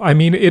world? I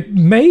mean, it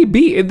may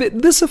be.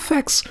 This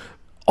affects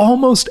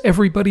almost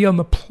everybody on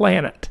the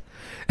planet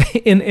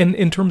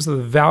in terms of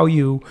the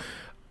value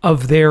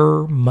of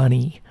their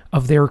money,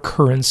 of their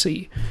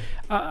currency.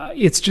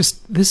 It's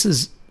just, this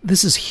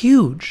is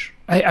huge.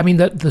 I mean,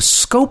 the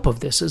scope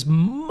of this is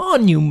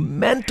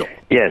monumental.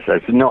 Yes,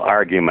 there's no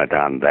argument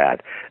on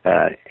that.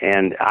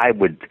 And I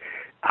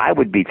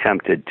would be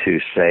tempted to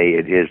say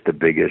it is the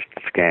biggest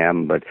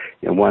scam, but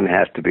one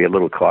has to be a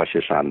little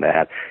cautious on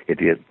that. If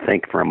you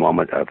think for a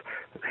moment of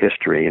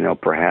history,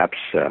 perhaps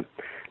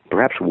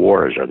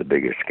wars are the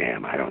biggest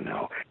scam. I don't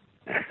know.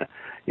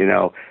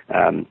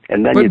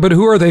 And then but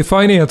who are they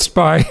financed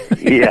by?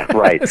 Yeah,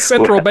 right.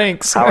 Central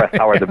banks.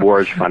 How are the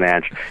wars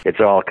financed? It's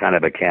all kind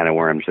of a can of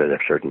worms at a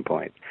certain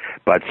point.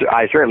 But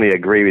I certainly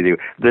agree with you.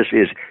 This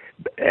is,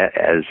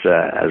 as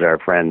our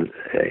friends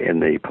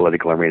in the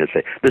political arena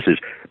say, this is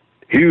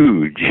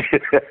huge.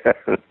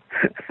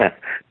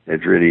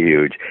 It's really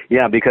huge.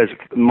 Yeah, because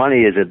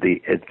money is at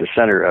the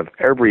center of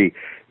every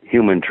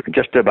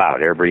just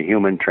about every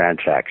human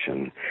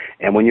transaction.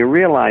 And when you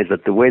realize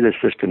that the way the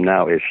system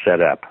now is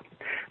set up,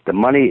 the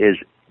money is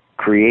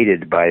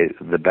created by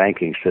the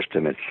banking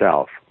system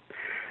itself,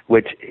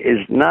 which is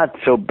not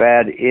so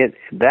bad.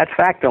 That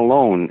fact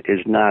alone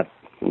is not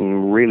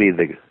really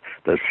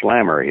the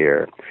slammer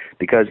here,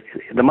 because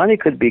the money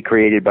could be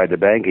created by the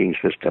banking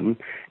system,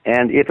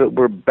 and if it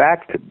were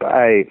backed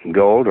by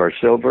gold or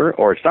silver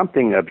or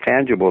something of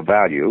tangible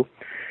value,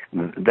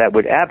 that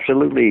would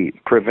absolutely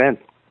prevent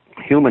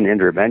human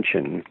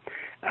intervention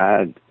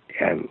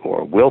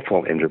or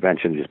willful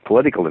intervention, just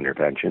political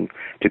intervention,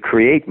 to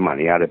create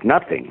money out of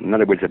nothing. In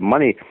other words, if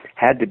money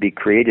had to be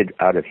created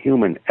out of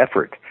human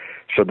effort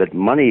so that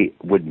money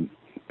would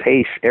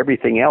pace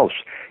everything else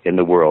in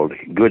the world,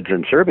 goods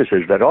and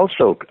services that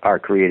also are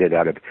created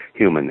out of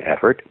human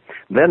effort,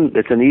 then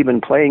it's an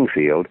even playing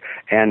field,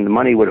 and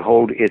money would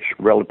hold its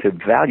relative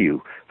value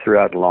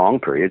throughout long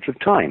periods of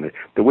time.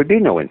 There would be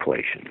no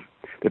inflation.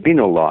 There'd be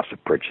no loss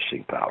of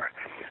purchasing power.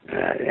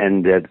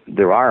 And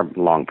there are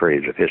long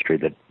periods of history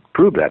that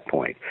prove that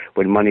point,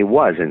 when money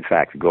was, in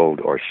fact, gold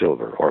or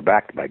silver, or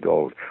backed by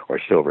gold or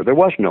silver. There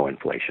was no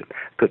inflation.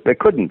 There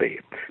couldn't be,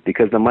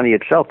 because the money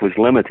itself was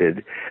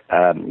limited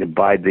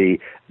by the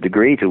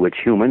degree to which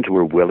humans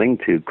were willing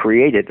to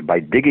create it by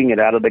digging it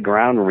out of the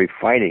ground and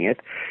refining it.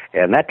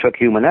 And that took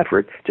human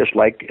effort, just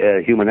like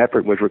human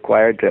effort was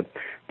required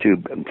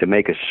to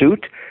make a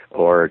suit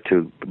or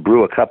to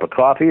brew a cup of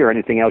coffee or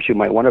anything else you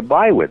might want to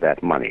buy with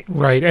that money.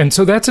 Right. And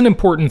so that's an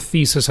important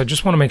thesis. I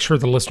just want to make sure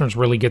the listeners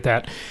really get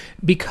that.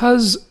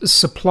 Because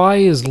supply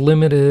is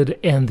limited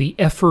and the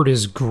effort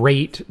is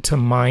great to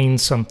mine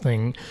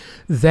something,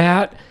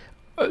 that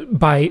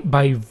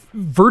by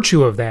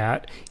virtue of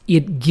that,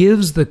 it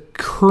gives the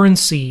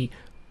currency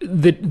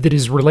that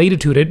is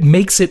related to it, it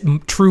makes it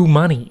true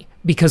money,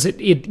 because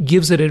it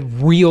gives it a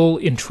real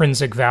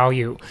intrinsic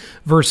value,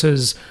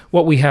 versus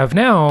what we have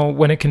now,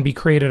 when it can be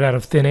created out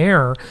of thin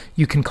air,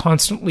 you can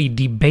constantly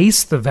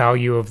debase the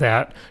value of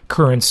that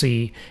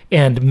currency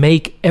and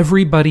make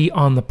everybody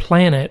on the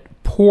planet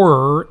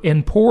poorer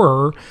and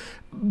poorer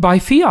by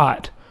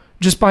fiat,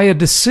 just by a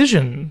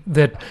decision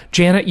that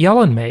Janet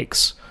Yellen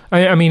makes.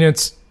 I mean,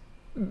 it's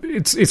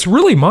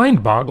really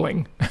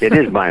mind-boggling. It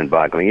is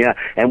mind-boggling, yeah.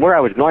 And where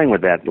I was going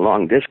with that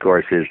long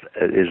discourse is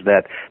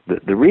that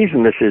the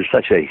reason this is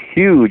such a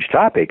huge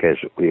topic, as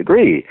we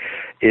agree,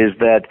 is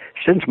that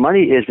since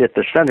money is at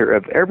the center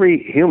of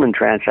every human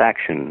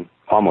transaction,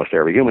 almost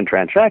every human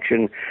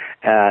transaction,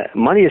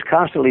 money is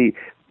constantly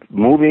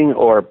moving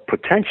or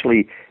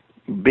potentially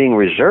being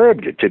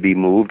reserved to be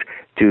moved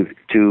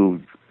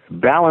to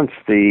balance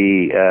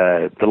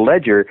the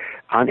ledger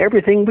on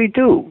everything we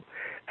do.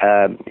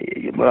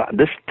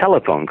 This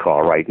telephone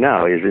call right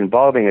now is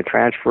involving a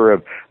transfer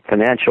of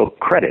financial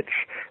credits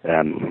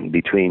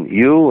between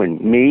you and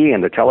me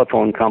and the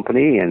telephone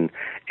company, and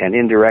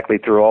indirectly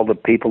through all the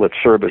people that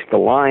service the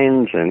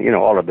lines, and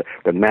all of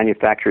the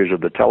manufacturers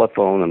of the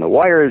telephone and the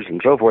wires and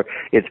so forth.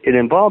 It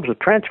involves a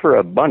transfer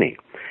of money,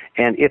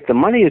 and if the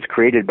money is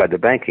created by the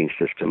banking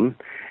system,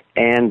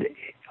 and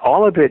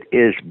all of it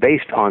is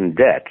based on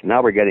debt,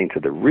 now we're getting to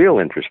the real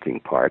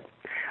interesting part.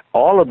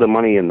 All of the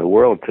money in the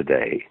world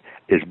today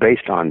is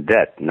based on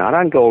debt, not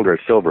on gold or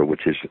silver,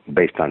 which is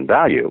based on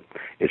value.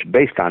 It's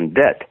based on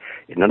debt.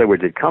 In other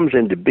words, it comes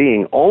into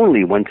being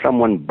only when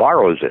someone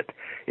borrows it.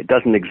 It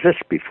doesn't exist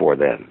before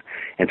then.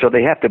 And so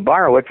they have to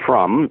borrow it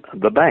from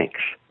the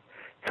banks.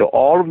 So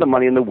all of the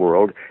money in the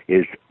world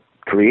is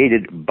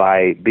created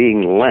by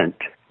being lent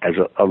as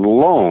a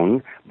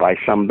loan by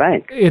some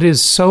bank. It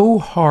is so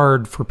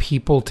hard for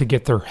people to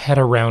get their head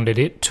around it.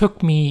 It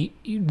took me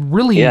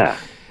really,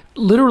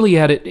 literally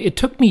it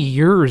took me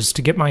years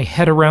to get my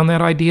head around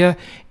that idea.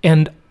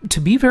 And to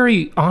be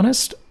very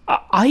honest,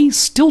 I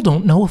still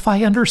don't know if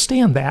I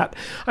understand that.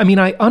 I mean,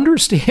 I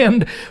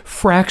understand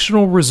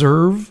fractional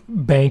reserve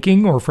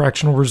banking or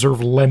fractional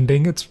reserve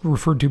lending. It's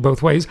referred to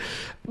both ways.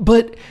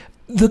 But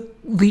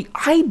the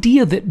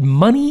idea that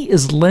money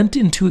is lent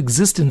into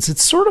existence,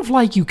 it's sort of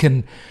like you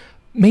can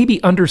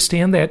maybe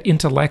understand that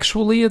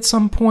intellectually at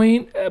some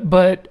point,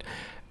 but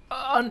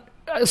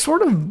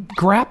sort of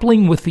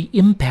grappling with the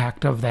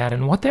impact of that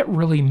and what that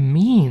really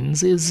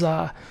means is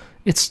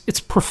it's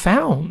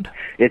profound.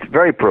 It's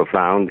very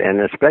profound, and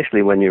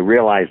especially when you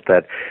realize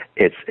that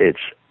it's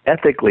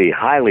ethically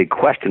highly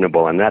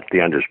questionable, and that's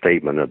the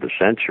understatement of the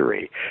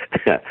century.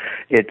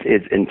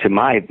 And to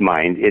my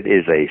mind, it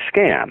is a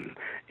scam.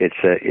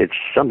 It's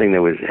something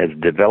that has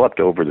developed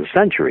over the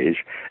centuries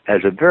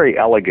as a very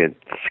elegant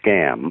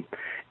scam,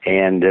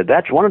 and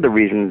that's one of the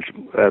reasons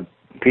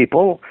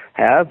people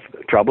have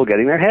trouble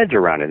getting their heads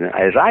around it,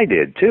 as I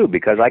did too,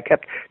 because I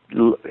kept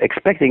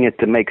expecting it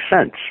to make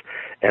sense,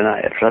 and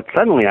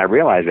suddenly I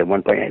realized at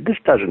one point, hey, this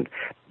doesn't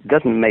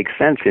make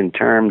sense in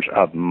terms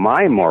of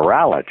my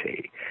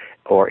morality,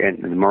 or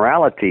in the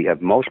morality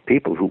of most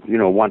people who,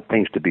 want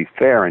things to be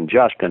fair and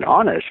just and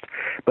honest.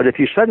 But if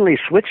you suddenly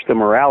switch the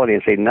morality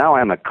and say, now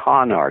I'm a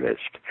con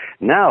artist,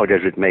 now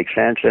does it make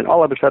sense? And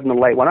all of a sudden the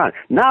light went on.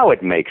 Now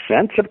it makes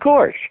sense, of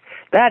course.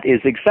 That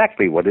is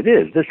exactly what it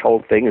is. This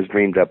whole thing is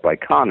dreamed up by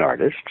con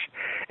artists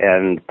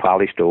and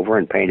polished over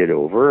and painted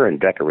over and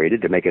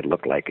decorated to make it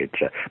look like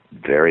it's a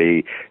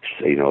very,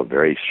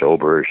 very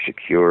sober,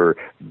 secure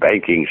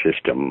banking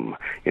system,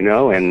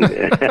 and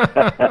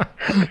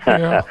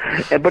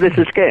but it's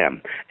a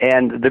scam.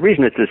 And the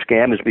reason it's a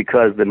scam is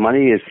because the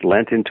money is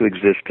lent into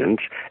existence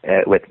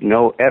with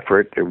no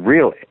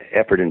real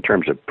effort in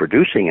terms of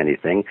producing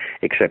anything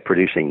except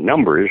producing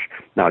numbers.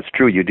 Now, it's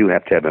true you do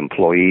have to have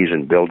employees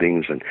and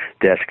buildings and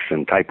desks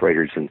and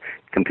typewriters and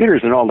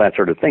computers and all that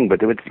sort of thing,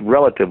 but it's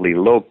relatively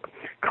low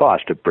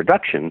cost of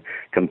production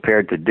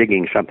compared to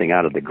digging something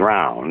out of the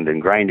ground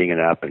and grinding it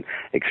up and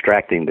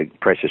extracting the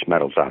precious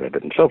metals out of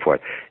it and so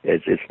forth.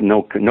 It's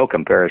no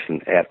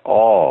comparison at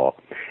all.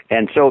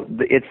 And so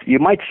you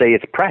might say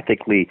it's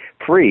practically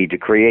free to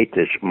create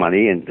this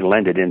money and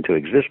lend it into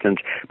existence,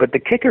 but the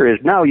kicker is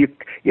now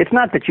it's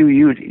not that you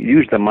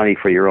use the money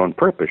for your own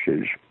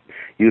purposes.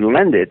 You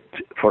lend it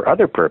for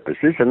other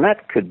purposes, and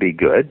that could be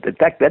good. In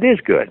fact, that is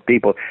good.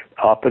 People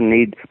often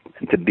need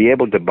to be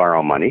able to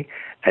borrow money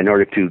in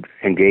order to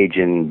engage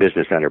in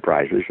business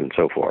enterprises and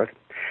so forth.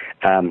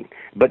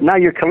 But now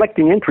you're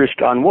collecting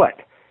interest on what?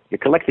 You're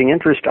collecting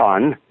interest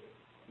on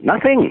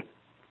nothing.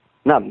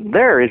 Now,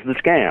 there is the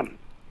scam.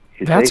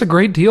 That's a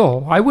great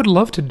deal. I would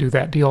love to do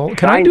that deal.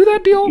 Can I do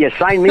that deal? Yeah,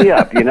 sign me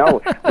up,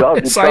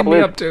 Well, sign me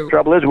up, too.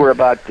 Trouble is, we're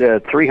about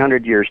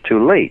 300 years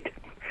too late.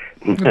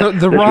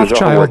 The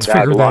Rothschilds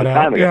figured that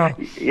out.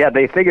 Yeah,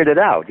 they figured it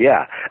out.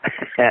 Yeah,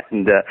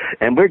 and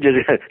we're just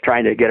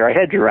trying to get our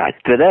heads around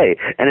it today,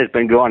 and it's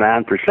been going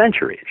on for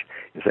centuries.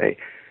 You see.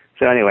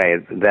 So anyway,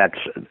 that's,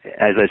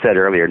 as I said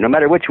earlier, no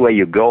matter which way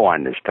you go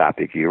on this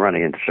topic, you're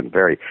running into some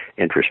very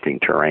interesting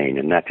terrain,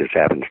 and that just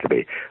happens to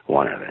be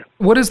one of it.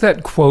 What is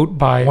that quote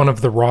by one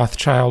of the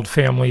Rothschild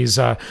families?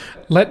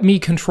 Let me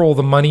control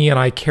the money, and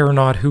I care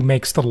not who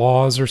makes the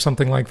laws, or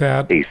something like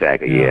that.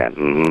 Exactly. Yeah.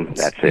 Mm-hmm.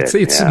 That's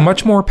it. It's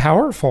much more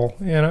powerful.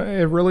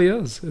 It really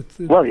is.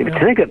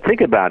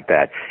 Think about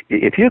that.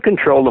 If you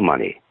control the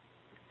money,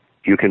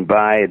 you can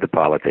buy the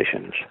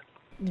politicians.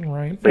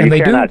 Right. But and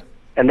they do.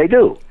 And they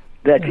do.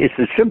 That it's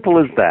as simple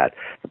as that.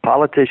 The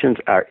politicians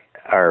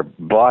are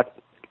bought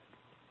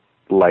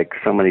like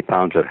so many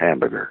pounds of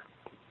hamburger,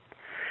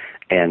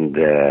 and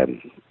I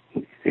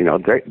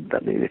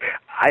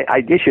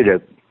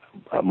issued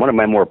one of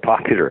my more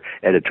popular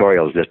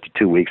editorials just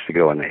 2 weeks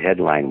ago, and the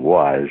headline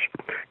was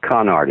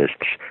 "Con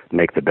Artists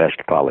Make the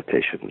Best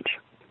Politicians,"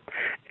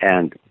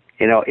 and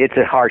it's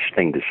a harsh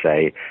thing to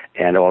say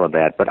and all of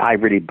that, but I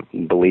really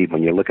believe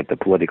when you look at the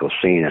political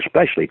scene,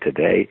 especially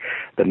today,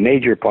 the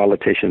major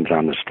politicians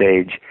on the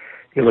stage,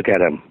 you look at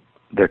them,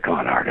 they're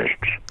con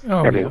artists.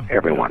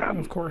 Every one of them.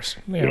 Of course.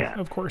 Yeah,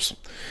 of course.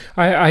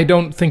 I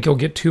don't think you'll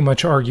get too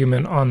much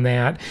argument on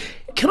that.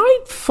 Can I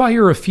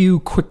fire a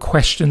few quick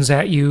questions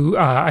at you?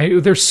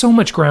 There's so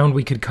much ground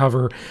we could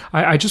cover.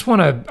 I just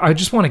want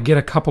to get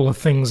a couple of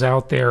things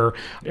out there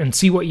and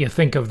see what you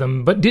think of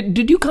them. But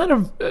did you kind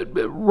of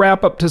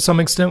wrap up to some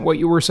extent what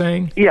you were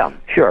saying? Yeah,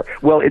 sure.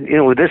 Well,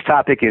 with this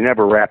topic, you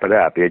never wrap it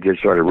up. You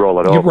just sort of roll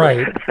it over.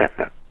 Right.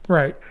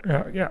 Right.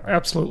 Yeah,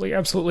 absolutely.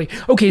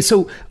 Okay,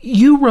 so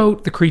you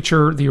wrote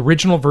the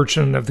original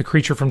version of The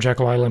Creature from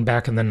Jekyll Island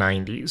back in the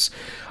 90s.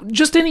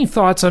 Just any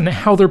thoughts on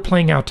how they're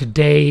playing out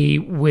today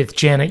with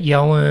Janet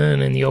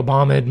Yellen and the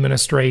Obama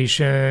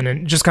administration,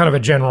 and just kind of a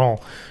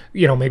general,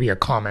 maybe a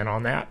comment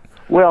on that?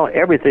 Well,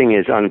 everything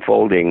is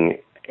unfolding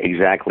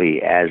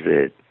exactly as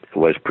it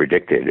was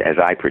predicted as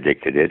I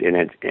predicted it.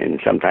 And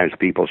sometimes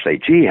people say,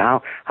 gee,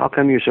 how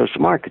come you're so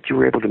smart that you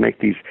were able to make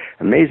these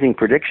amazing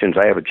predictions?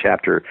 I have a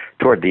chapter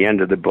toward the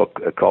end of the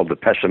book called The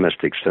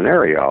Pessimistic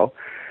Scenario.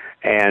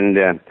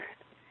 And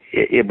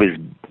it was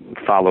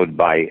followed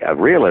by a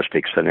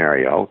realistic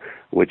scenario,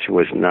 which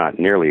was not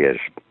nearly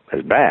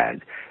as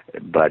bad.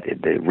 But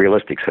the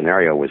realistic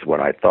scenario was what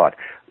I thought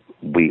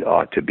we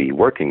ought to be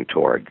working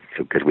toward,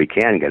 because we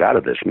can get out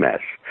of this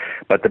mess.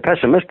 But the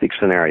pessimistic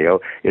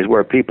scenario is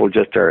where people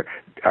just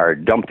are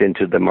dumped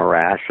into the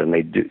morass and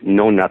they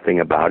know nothing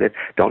about it,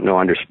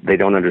 they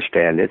don't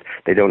understand it,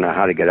 they don't know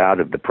how to get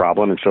out of the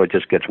problem, and so it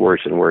just gets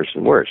worse and worse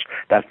and worse.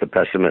 That's the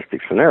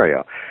pessimistic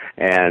scenario.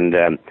 And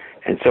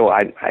so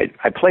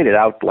I played it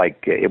out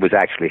like it was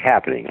actually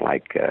happening,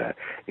 like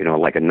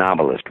a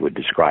novelist would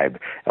describe.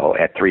 Oh,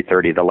 at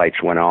 3:30 the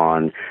lights went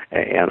on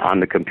and on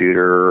the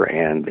computer,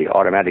 and the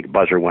automatic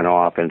buzzer went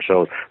off, and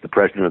so the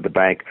president of the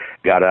bank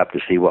got up to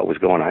see what was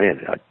going on.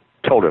 I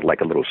told it like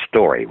a little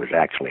story was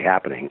actually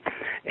happening,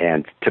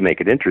 and to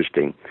make it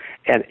interesting.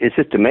 And it's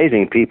just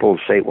amazing. People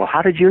say, "Well,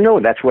 how did you know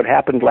that's what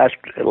happened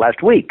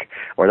last week,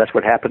 or that's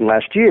what happened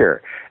last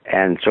year?"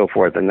 and so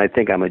forth. And they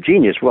think I'm a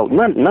genius. Well,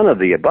 none of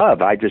the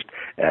above. I just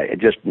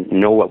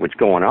know what was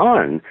going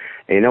on.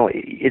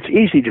 It's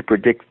easy to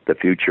predict the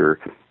future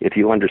if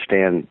you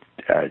understand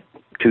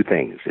two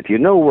things. If you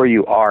know where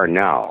you are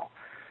now,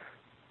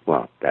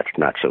 well, that's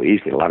not so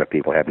easy. A lot of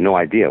people have no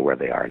idea where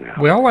they are now.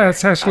 Well,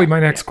 that's actually my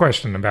next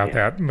question about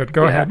that, but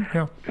go ahead.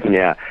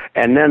 Yeah.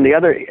 And then the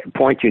other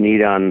point you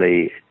need on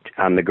the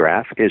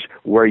graph is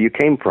where you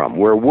came from.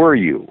 Where were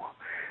you?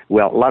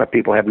 Well, a lot of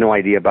people have no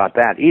idea about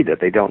that either.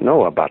 They don't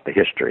know about the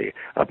history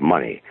of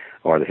money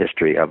or the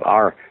history of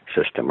our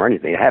system or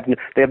anything.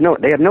 They have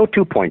no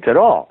 2 points at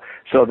all.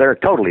 So they're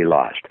totally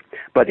lost.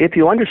 But if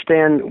you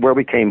understand where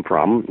we came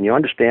from, you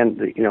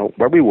understand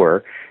where we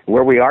were,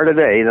 where we are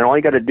today, then all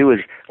you got to do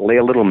is lay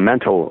a little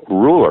mental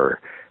ruler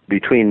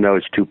between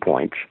those 2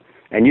 points,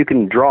 and you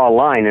can draw a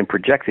line and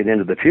project it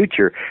into the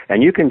future,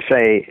 and you can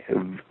say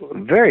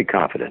very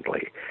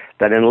confidently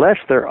that unless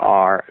there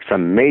are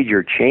some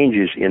major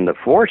changes in the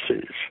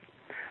forces,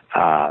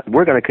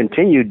 we're going to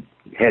continue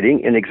heading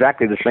in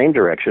exactly the same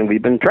direction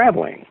we've been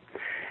traveling.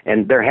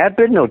 And there have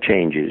been no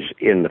changes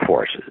in the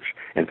forces.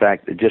 In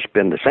fact, it's just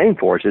been the same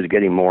forces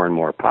getting more and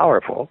more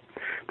powerful.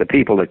 The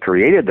people that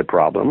created the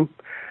problem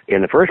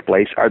in the first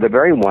place are the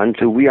very ones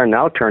who we are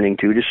now turning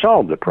to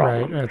solve the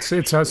problem. Right.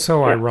 It's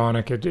so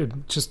ironic.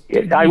 It's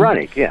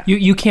ironic, yeah.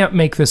 You can't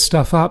make this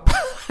stuff up.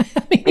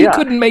 You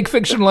couldn't make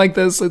fiction like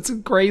this. It's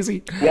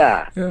crazy.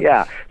 Yeah.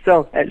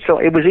 So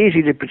it was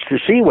easy to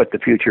see what the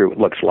future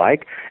looks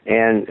like.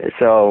 And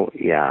so,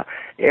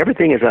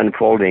 everything is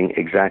unfolding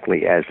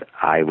exactly as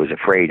I was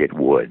afraid it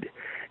would.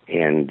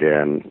 And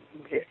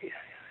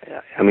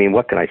I mean,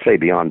 what can I say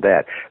beyond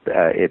that?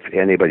 If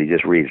anybody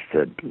just reads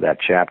that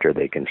chapter,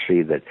 they can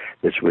see that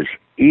this was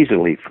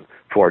easily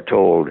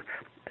foretold.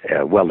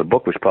 The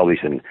book was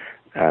published in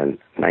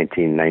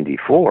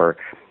 1994,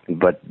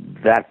 but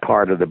that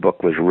part of the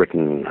book was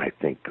written, I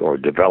think, or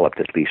developed,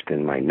 at least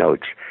in my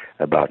notes,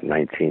 about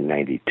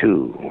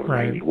 1992 or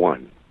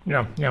 91.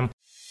 Yeah.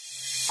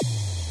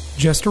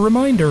 Just a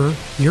reminder,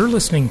 you're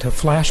listening to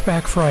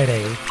Flashback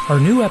Friday. Our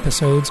new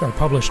episodes are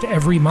published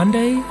every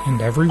Monday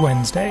and every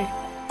Wednesday.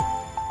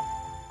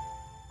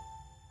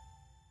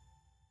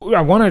 I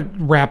want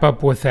to wrap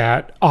up with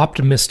that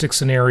optimistic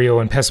scenario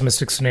and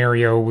pessimistic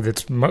scenario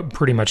that's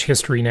pretty much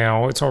history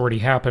now. It's already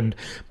happened.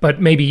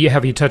 But maybe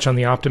have you touch on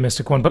the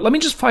optimistic one. But let me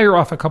just fire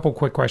off a couple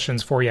quick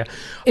questions for you.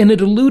 And it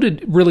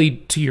alluded really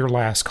to your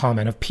last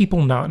comment of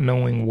people not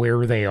knowing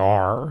where they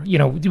are.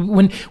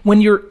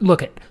 When you're,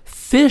 look at,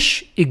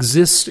 fish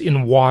exist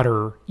in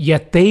water,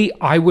 yet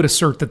I would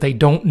assert that they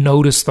don't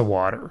notice the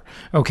water.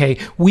 Okay?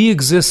 We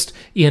exist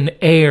in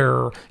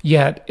air,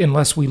 yet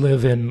unless we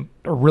live in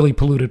a really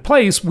polluted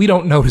place, we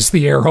don't notice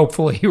the air,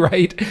 hopefully,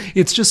 right?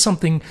 It's just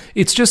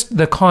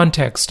the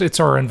context. It's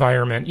our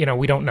environment.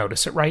 We don't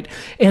notice it, right?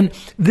 And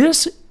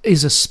this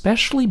is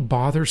especially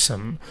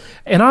bothersome.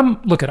 And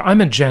I'm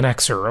a Gen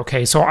Xer,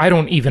 okay? So I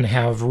don't even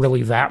have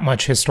really that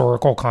much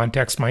historical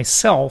context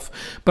myself,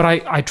 but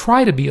I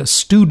try to be a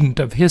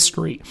student of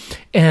history.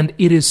 And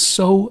it is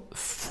so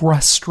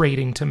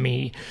frustrating to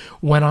me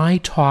when I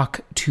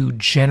talk to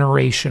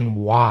Generation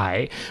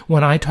Y,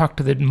 when I talk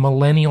to the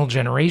millennial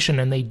generation,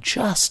 and they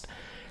just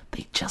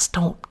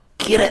don't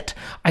get it.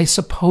 I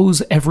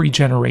suppose every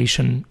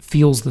generation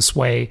feels this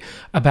way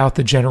about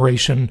the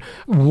generation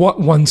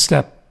one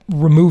step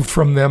removed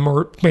from them,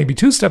 or maybe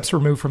 2 steps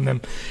removed from them,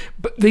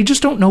 but they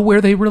just don't know where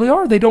they really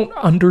are. They don't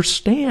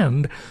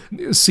understand,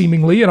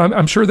 seemingly, and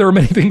I'm sure there are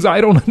many things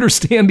I don't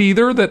understand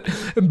either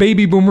that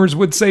baby boomers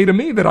would say to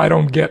me that I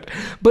don't get.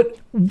 But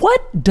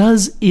what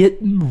does it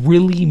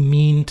really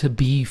mean to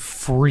be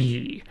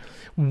free?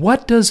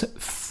 What does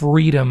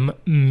freedom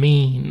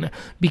mean?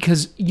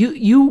 Because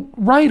you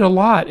write a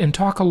lot and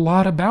talk a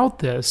lot about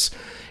this.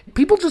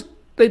 People just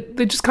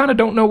they just kind of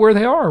don't know where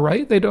they are,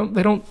 right? They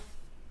don't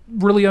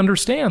really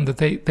understand that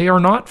they are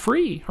not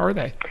free, are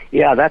they?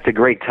 Yeah, that's a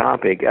great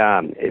topic.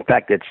 In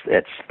fact,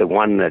 it's the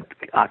one that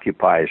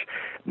occupies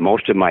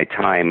most of my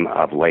time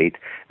of late.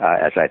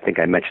 As I think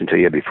I mentioned to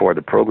you before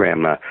the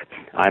program,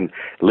 I'm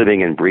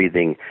living and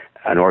breathing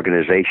an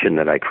organization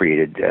that I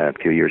created a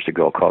few years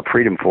ago called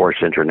Freedom Force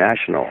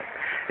International,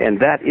 and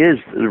that is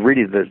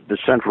really the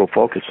central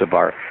focus of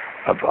our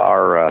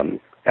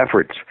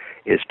efforts,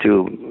 is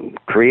to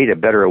create a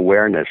better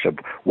awareness of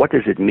what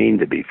does it mean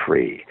to be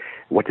free.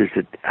 What is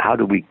it? How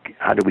do we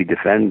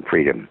defend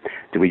freedom?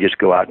 Do we just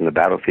go out in the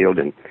battlefield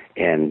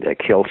and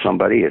kill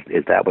somebody?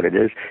 Is that what it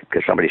is?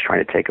 Because somebody's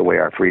trying to take away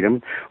our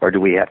freedom, or do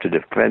we have to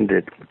defend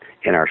it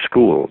in our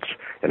schools,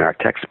 in our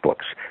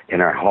textbooks,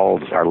 in our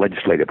halls, our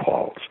legislative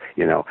halls?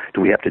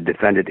 Do we have to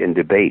defend it in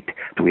debate?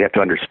 Do we have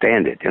to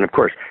understand it? And of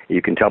course,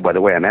 you can tell by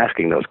the way I'm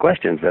asking those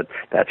questions that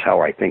that's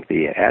how I think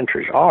the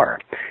answers are.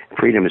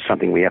 Freedom is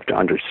something we have to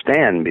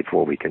understand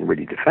before we can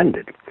really defend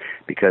it,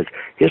 because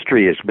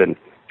history has been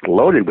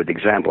loaded with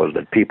examples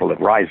that people that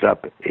rise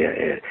up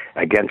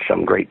against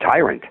some great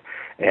tyrant,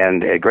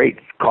 and at great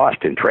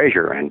cost in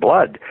treasure and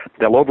blood,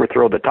 they'll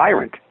overthrow the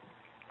tyrant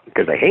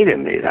because they hate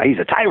him. He's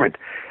a tyrant.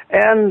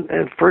 And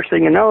first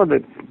thing you know,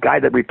 the guy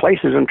that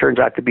replaces him turns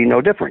out to be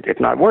no different, if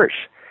not worse,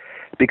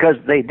 because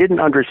they didn't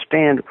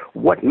understand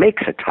what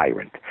makes a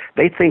tyrant.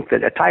 They think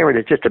that a tyrant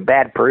is just a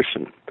bad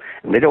person,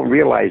 and they don't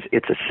realize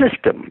it's a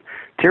system.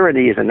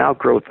 Tyranny is an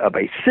outgrowth of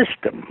a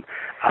system,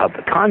 of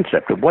the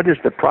concept of what is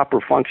the proper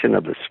function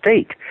of the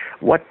state,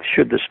 what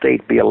should the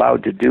state be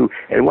allowed to do,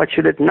 and what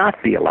should it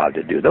not be allowed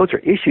to do. Those are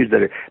issues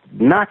that are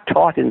not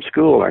taught in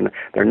school, and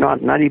they're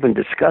not even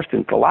discussed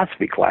in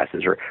philosophy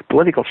classes or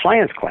political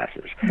science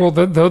classes. Well,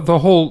 the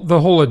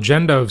whole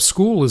agenda of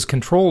school is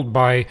controlled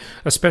by,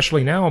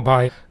 especially now,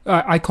 by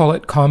I call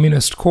it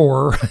communist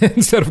core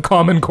instead of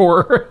common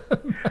core.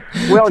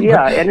 Well,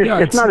 yeah, and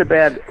it's not a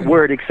bad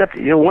word, except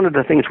one of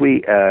the things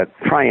we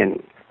try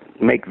and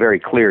make very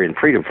clear in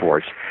Freedom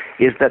Force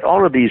is that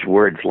all of these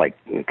words like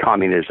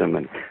communism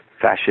and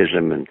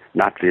fascism and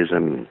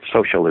Nazism and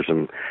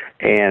socialism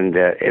and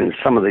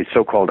some of the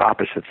so-called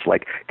opposites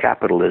like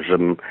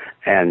capitalism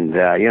and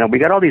we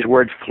got all these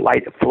words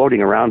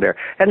floating around there,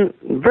 and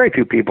very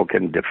few people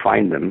can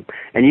define them,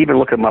 and you even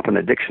look them up in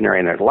the dictionary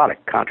and there's a lot of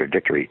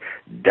contradictory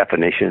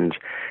definitions.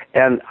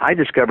 And I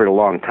discovered a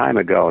long time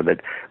ago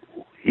that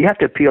you have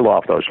to peel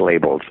off those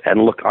labels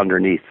and look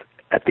underneath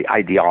at the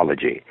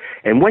ideology.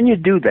 And when you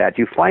do that,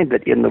 you find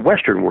that in the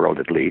Western world,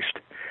 at least,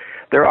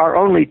 there are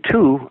only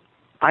two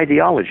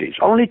ideologies,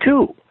 only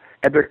two,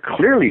 and they're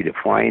clearly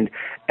defined,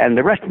 and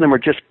the rest of them are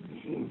just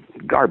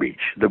garbage.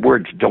 The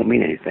words don't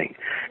mean anything.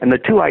 And the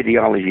two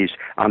ideologies,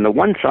 on the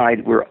one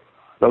side, were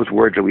those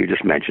words that we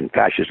just mentioned,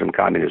 fascism,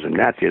 communism,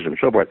 Nazism,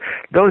 so forth.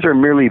 Those are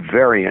merely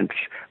variants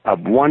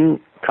of one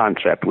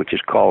concept, which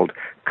is called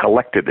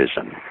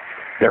collectivism.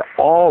 They're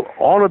all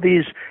of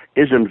these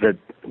isms that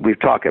we've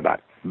talked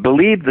about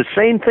believe the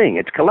same thing.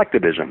 It's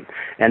collectivism.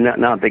 And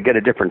now they get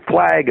a different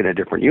flag and a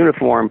different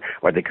uniform,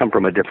 or they come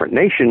from a different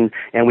nation,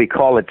 and we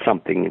call it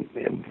something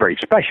very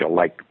special,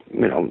 like,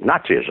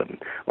 Nazism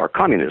or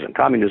communism.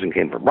 Communism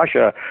came from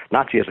Russia,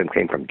 Nazism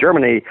came from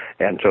Germany,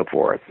 and so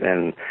forth.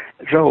 And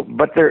so,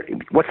 but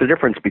what's the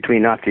difference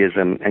between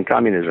Nazism and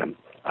communism?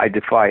 I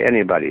defy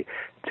anybody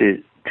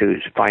to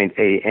find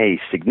a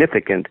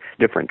significant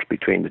difference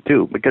between the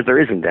two, because there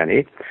isn't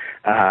any.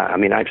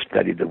 I've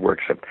studied the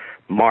works of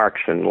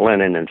Marx and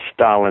Lenin and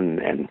Stalin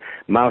and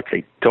Mao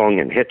Zedong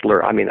and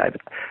Hitler.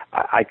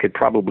 I could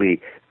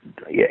probably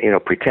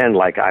pretend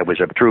like I was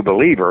a true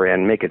believer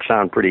and make it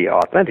sound pretty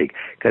authentic,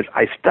 because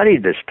I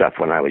studied this stuff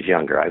when I was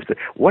younger. I was,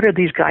 what are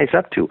these guys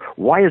up to?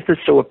 Why is this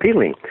so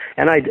appealing?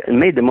 And I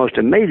made the most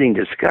amazing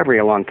discovery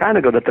a long time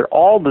ago that they're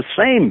all the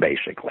same,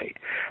 basically.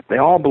 They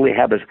all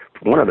have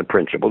one of the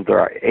principles. There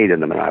are 8 of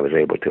them, and I was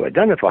able to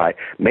identify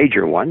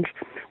major ones.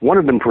 One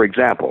of them, for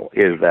example,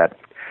 is that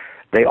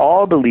they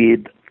all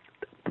believe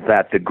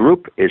that the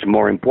group is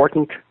more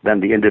important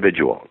than the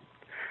individual,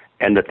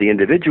 and that the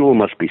individual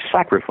must be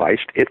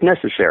sacrificed, if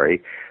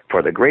necessary,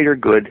 for the greater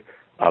good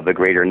of the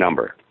greater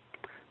number.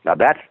 Now,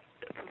 that's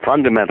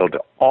fundamental to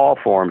all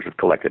forms of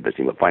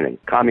collectivism. You'll find in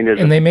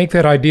communism. And they make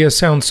that idea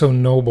sound so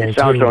noble, It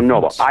sounds so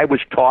noble. I was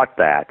taught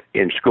that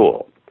in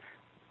school.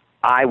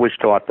 I was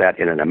taught that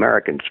in an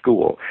American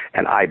school,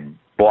 and I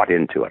bought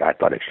into it. I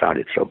thought it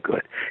sounded so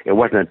good. It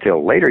wasn't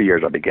until later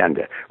years I began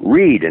to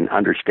read and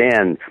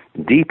understand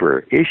deeper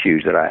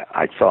issues that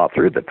I saw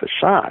through the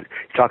facade.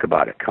 Talk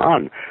about a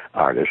con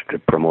artist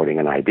promoting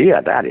an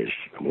idea. That is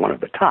one of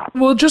the top.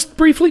 Well, just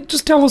briefly,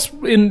 just tell us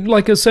in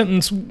like a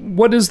sentence,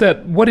 what is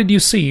that? What did you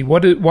see?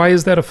 Why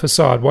is that a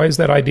facade? Why is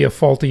that idea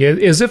faulty?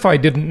 As if I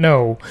didn't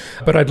know,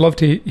 but I'd love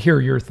to hear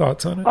your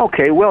thoughts on it.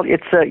 Okay, well,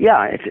 it's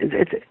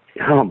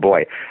oh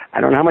boy,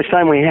 I don't know how much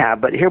time we have,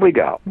 but here we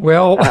go.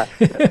 Well,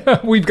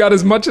 we've got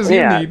as much as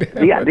you need.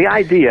 the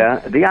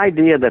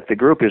idea that the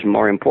group is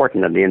more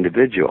important than the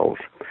individuals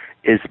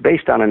is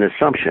based on an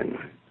assumption.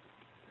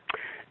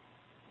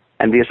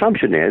 And the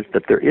assumption is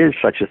that there is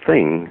such a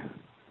thing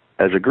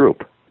as a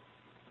group.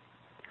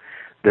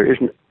 There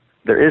isn't.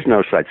 there is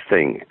no such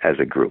thing as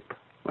a group,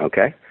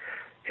 okay?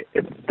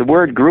 The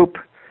word group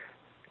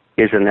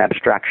is an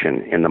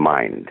abstraction in the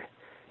mind.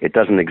 It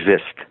doesn't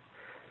exist.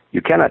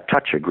 You cannot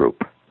touch a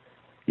group.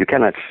 You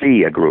cannot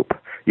see a group.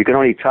 You can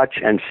only touch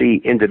and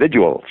see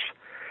individuals.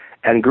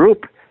 And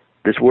group,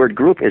 this word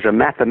group, is a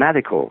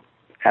mathematical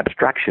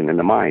abstraction in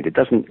the mind. It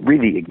doesn't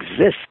really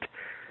exist.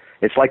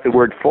 It's like the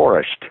word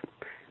forest.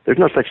 There's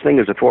no such thing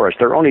as a forest.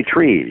 There are only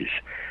trees.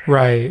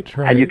 Right.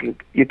 And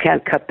you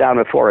can't cut down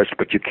a forest,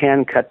 but you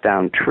can cut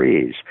down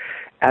trees.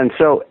 And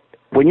so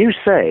when you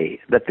say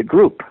that the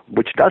group,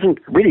 which doesn't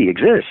really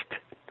exist,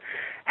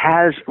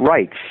 has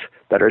rights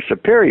that are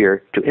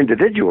superior to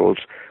individuals,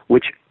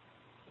 which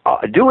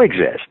do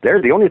exist,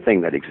 they're the only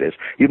thing that exists,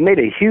 you've made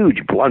a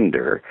huge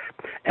blunder,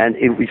 and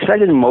we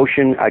set in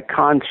motion a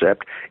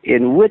concept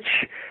in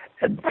which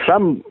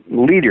some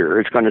leader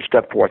is going to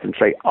step forth and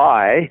say,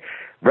 I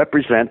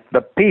represent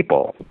the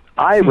people.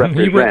 I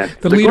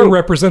represent the leader group.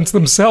 Represents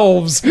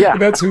themselves. Yeah.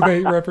 That's who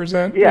they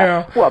represent.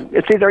 Yeah. Well,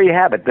 see, there you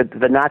have it.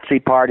 The Nazi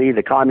Party,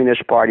 the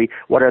Communist Party,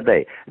 what are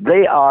they?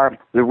 They are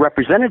the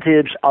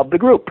representatives of the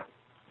group.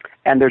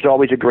 And there's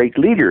always a great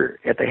leader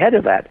at the head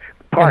of that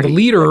party. And the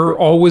leader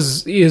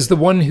always is the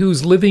one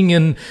who's living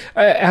in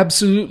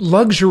absolute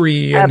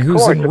luxury and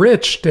who's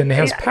enriched and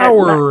has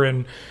power.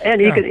 And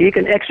he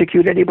can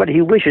execute anybody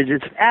he wishes.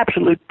 It's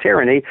absolute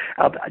tyranny,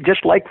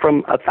 just like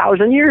from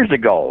 1,000 years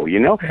ago, you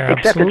know? Absolutely.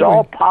 Except it's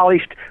all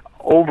polished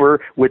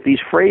over with these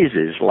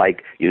phrases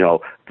like, you know,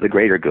 the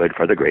greater good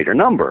for the greater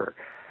number.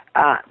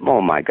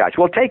 Oh, my gosh.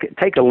 Well,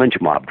 take a lynch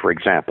mob, for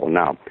example.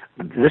 Now,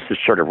 this is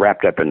sort of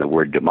wrapped up in the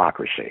word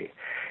democracy.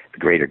 The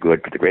greater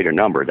good for the greater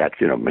number, that's,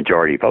 you know,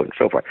 majority vote and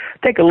so forth.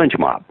 Take a lynch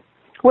mob.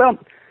 Well,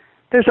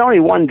 there's only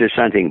one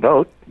dissenting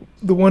vote.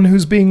 The one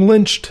who's being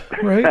lynched,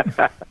 right?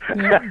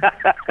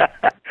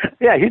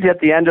 Yeah, he's at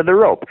the end of the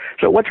rope.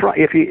 So what's wrong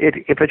if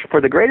it's for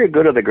the greater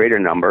good of the greater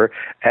number,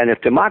 and if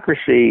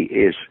democracy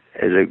is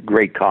a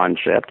great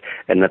concept,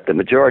 and that the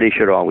majority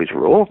should always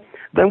rule,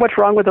 then what's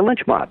wrong with the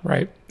lynch mob?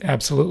 Right.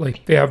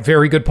 Absolutely. Yeah,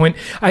 very good point.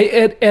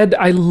 Ed,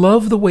 I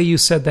love the way you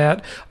said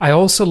that. I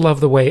also love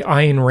the way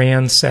Ayn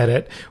Rand said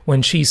it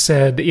when she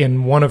said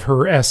in one of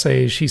her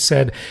essays, she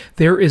said,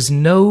 there is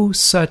no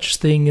such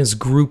thing as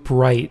group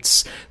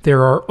rights.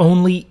 There are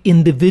only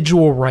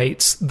individual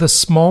rights. The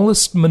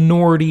smallest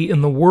minority in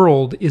the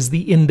world is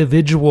the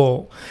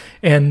individual.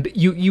 And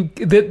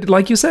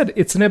like you said,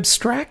 it's an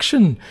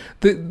abstraction.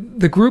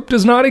 The group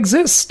does not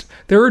exist.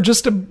 There are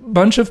just a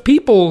bunch of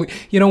people.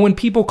 You know, when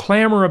people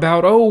clamor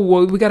about, oh,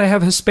 well, we got to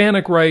have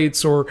Hispanic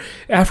rights or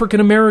African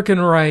American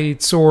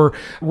rights or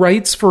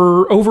rights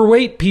for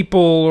overweight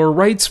people or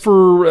rights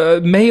for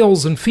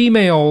males and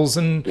females.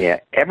 And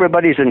yeah,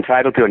 everybody's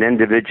entitled to an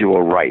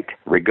individual right,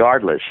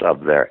 regardless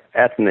of their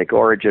ethnic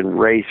origin,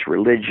 race,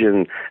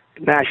 religion,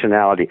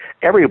 nationality.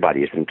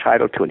 Everybody is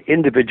entitled to an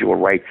individual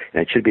right,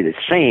 and it should be the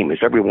same as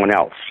everyone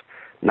else,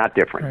 not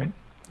different. Right.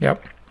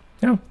 Yep.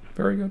 Yeah,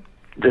 very good.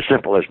 As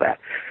simple as that.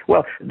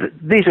 Well,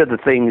 these are the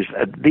things.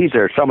 These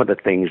are some of the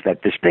things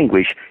that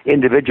distinguish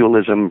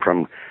individualism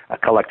from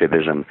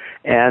collectivism.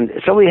 And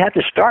so we have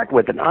to start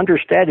with an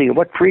understanding of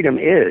what freedom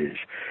is.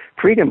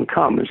 Freedom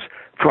comes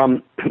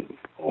from.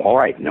 All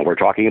right, now we're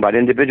talking about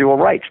individual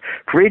rights.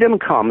 Freedom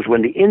comes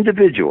when the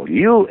individual,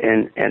 you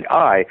and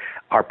I,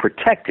 are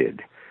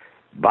protected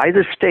by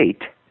the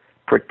state,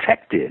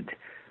 protected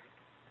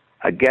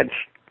against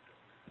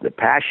the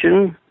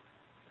passion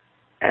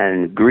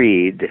and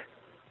greed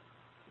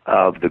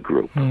of the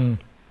group, of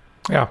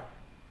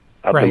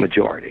the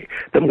majority.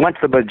 Once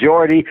the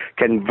majority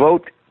can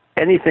vote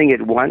anything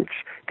it wants,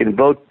 can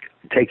vote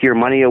take your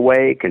money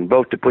away, can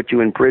vote to put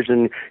you in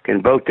prison,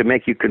 can vote to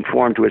make you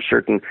conform to a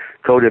certain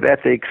code of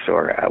ethics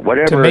or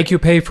whatever. To make you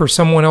pay for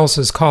someone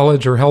else's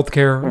college or health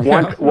care.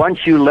 Once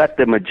you let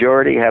the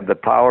majority have the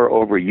power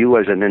over you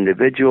as an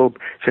individual,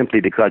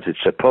 simply because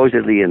it's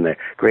supposedly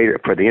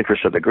for the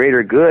interest of the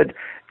greater good,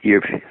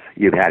 you've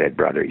had it,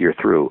 brother. You're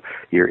through.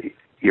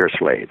 You're a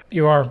slave.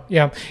 You are,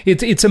 yeah.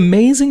 It's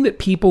amazing that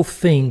people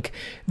think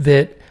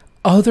that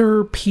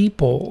other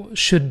people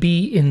should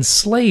be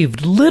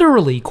enslaved,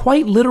 literally,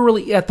 quite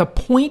literally, at the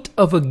point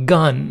of a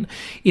gun.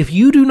 If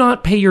you do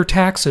not pay your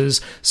taxes,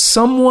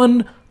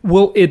 someone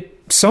will at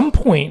some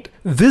point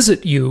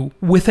visit you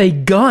with a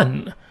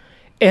gun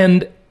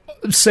and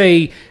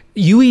say,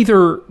 you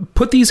either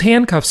put these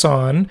handcuffs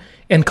on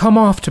and come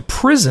off to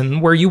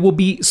prison where you will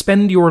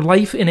spend your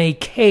life in a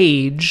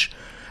cage,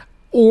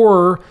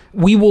 or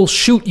we will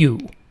shoot you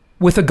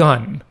with a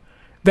gun.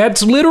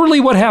 That's literally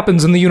what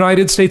happens in the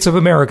United States of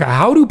America.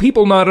 How do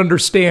people not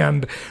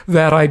understand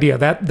that idea?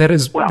 That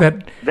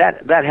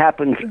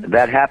happens.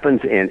 That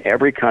happens in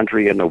every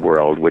country in the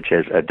world which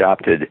has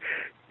adopted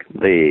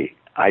the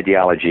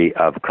ideology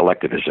of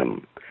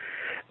collectivism.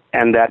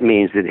 And that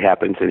means it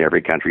happens in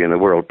every country in the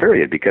world,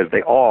 period, because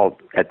they all,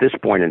 at this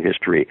point in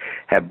history,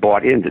 have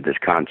bought into this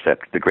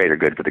concept, the greater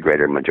good for the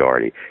greater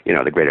majority,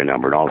 the greater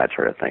number and all that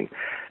sort of thing.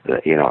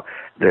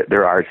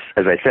 There are,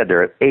 as I said,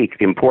 there are 8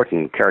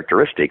 important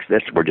characteristics.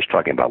 We're just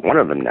talking about one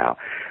of them now.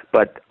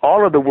 But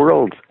all of the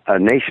world's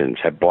nations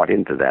have bought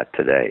into that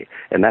today,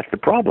 and that's the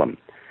problem.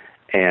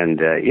 And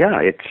this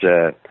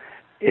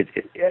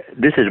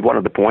is one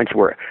of the points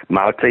where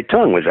Mao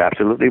Zedong was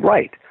absolutely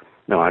right.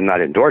 No, I'm not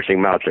endorsing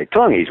Mao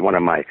Zedong. He's one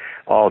of my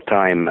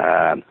all-time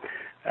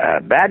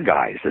bad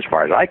guys, as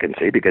far as I can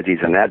see, because he's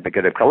an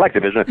advocate of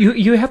collectivism.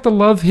 You have to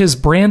love his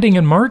branding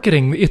and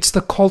marketing. It's the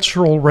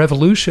Cultural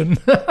Revolution.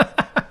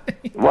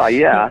 Well,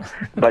 yeah,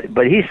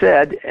 but he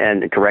said,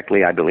 and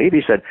correctly I believe,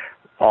 he said,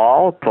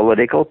 all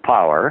political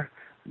power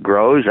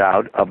grows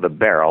out of the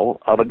barrel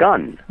of a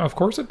gun. Of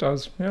course it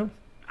does, yeah.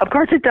 Of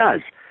course it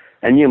does.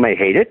 And you may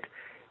hate it,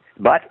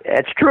 but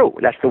it's true.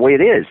 That's the way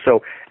it is.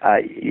 So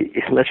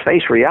let's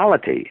face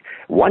reality.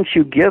 Once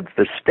you give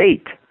the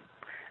state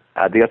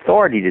the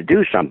authority to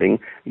do something,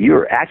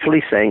 you're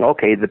actually saying,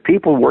 okay, the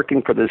people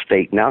working for the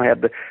state now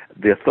have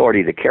the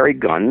authority to carry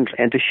guns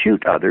and to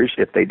shoot others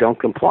if they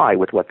don't comply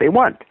with what they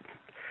want.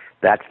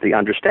 That's the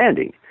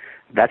understanding.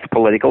 That's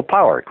political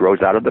power. It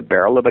grows out of the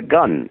barrel of a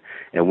gun.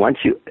 And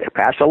once you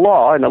pass a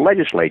law in the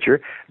legislature,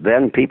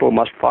 then people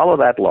must follow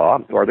that law,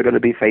 or they're going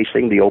to be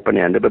facing the open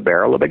end of a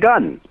barrel of a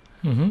gun.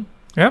 Mm-hmm.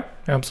 Yeah,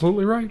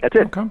 absolutely right. That's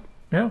it. Okay.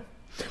 Yeah.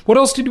 What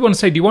else did you want to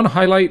say? Do you want to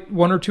highlight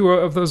one or two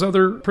of those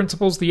other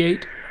principles, the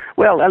 8?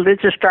 Well,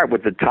 let's just start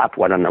with the top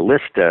one on the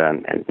list,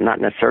 and not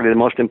necessarily the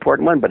most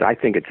important one, but I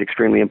think it's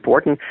extremely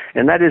important,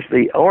 and that is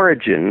the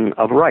origin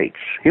of rights,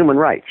 human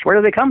rights. Where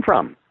do they come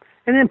from?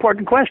 An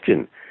important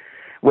question.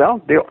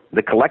 Well,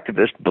 the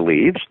collectivist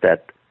believes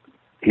that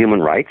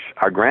human rights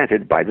are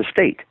granted by the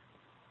state.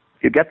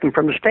 You get them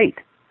from the state.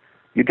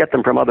 You get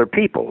them from other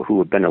people who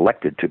have been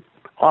elected to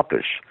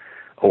office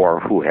or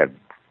who have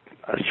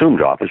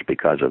assumed office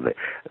because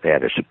they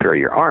had a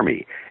superior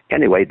army.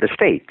 Anyway, the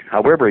state,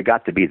 however it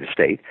got to be the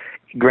state,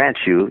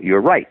 grants you your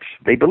rights.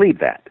 They believe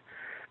that.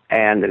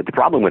 And the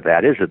problem with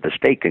that is that the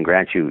state can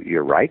grant you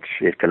your rights.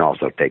 It can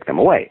also take them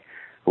away,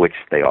 which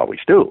they always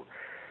do.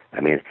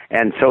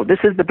 And so this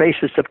is the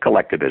basis of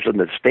collectivism.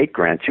 The state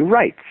grants you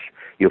rights.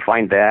 You'll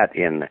find that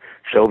in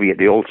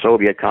the old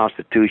Soviet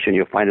Constitution.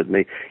 You'll find it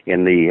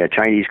in the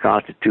Chinese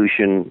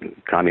Constitution,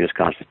 Communist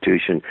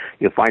Constitution.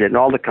 You'll find it in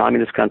all the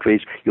communist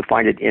countries. You'll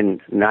find it in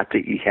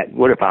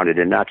would have found it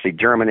in Nazi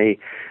Germany.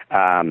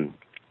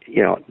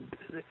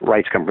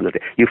 Rights come from the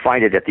state. You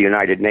find it at the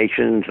United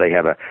Nations. They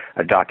have a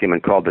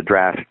document called the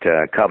Draft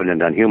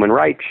Covenant on Human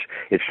Rights.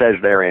 It says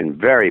there in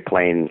very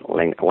plain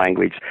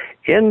language,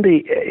 in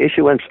the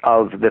issuance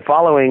of the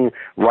following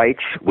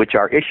rights which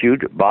are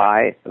issued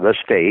by the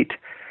state,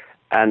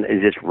 and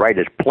it's right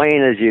as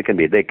plain as you can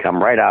be. They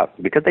come right out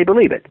because they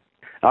believe it.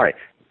 All right.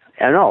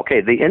 And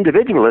the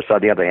individualist,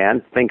 on the other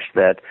hand, thinks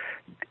that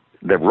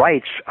the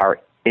rights are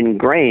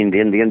ingrained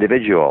in the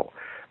individual.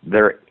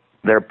 They're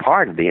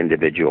part of the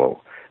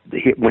individual.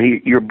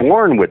 You're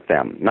born with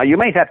them. Now, you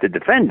might have to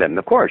defend them.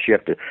 Of course, you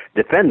have to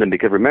defend them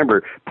because,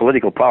 remember,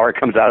 political power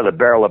comes out of the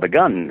barrel of a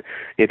gun.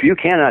 If you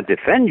cannot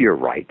defend your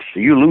rights,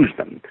 you lose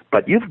them.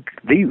 But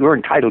you're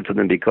entitled to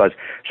them because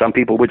some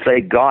people would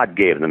say God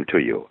gave them to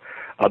you.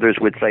 Others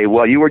would say,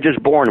 well, you were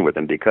just born with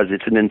them because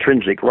it's an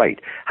intrinsic right.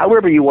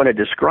 However you want to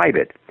describe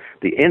it,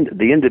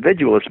 the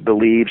individualist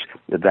believes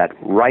that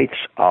rights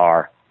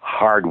are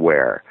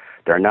hardware.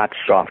 They're not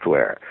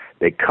software.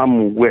 They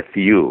come with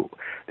you.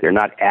 They're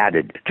not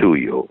added to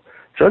you.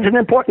 So it's an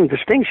important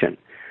distinction.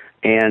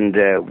 And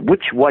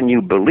which one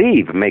you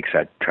believe makes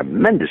a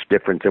tremendous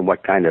difference in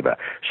what kind of a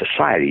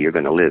society you're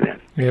going to live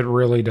in. It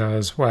really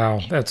does.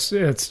 Wow.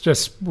 It's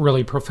just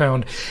really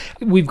profound.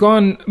 We've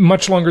gone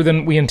much longer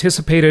than we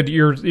anticipated.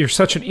 You're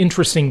such an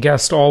interesting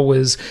guest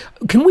always.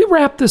 Can we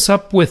wrap this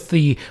up with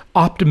the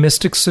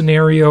optimistic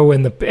scenario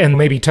and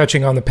maybe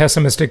touching on the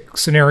pessimistic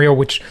scenario,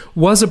 which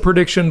was a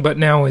prediction but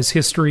now is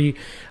history?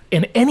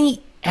 And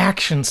any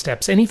action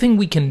steps, anything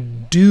we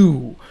can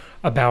do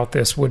about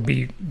this would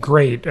be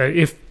great,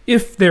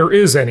 if there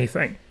is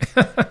anything.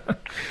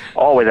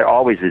 There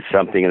always is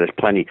something, and there's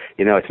plenty.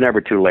 It's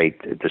never too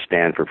late to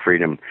stand for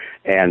freedom,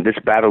 and this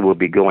battle will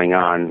be going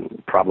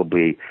on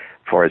probably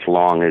for as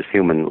long as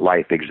human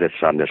life exists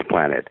on this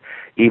planet.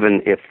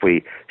 Even if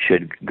we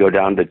should go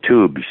down the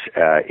tubes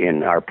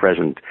in our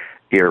present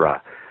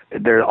era,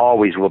 there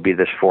always will be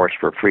this force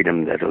for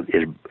freedom that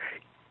is.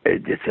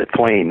 It's a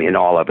flame in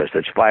all of us.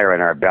 It's fire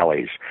in our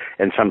bellies.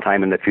 And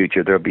sometime in the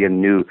future, there'll be a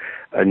new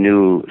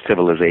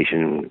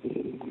civilization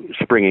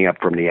springing up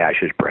from the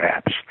ashes,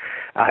 perhaps.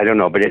 I don't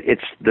know, but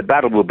the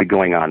battle will be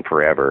going on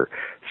forever.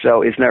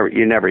 So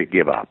you never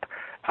give up.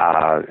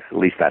 At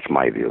least that's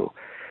my view.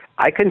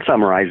 I can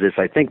summarize this,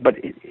 I think, but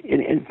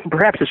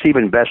perhaps it's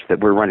even best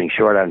that we're running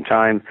short on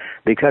time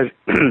because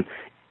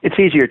it's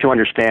easier to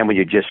understand when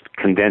you just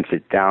condense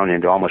it down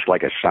into almost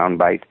like a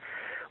soundbite.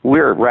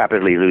 We're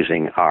rapidly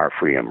losing our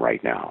freedom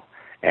right now,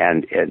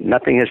 and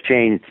nothing has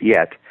changed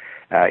yet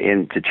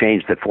to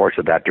change the force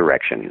of that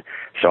direction.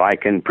 So I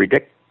can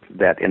predict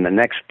that in the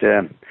next,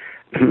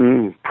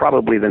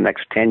 probably the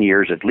next 10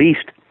 years at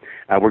least,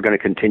 we're going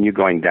to continue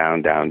going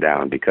down, down,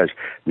 down, because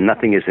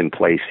nothing is in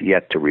place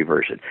yet to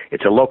reverse it.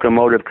 It's a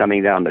locomotive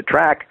coming down the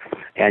track,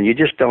 and you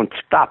just don't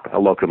stop a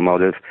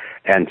locomotive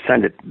and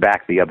send it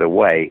back the other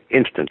way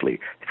instantly.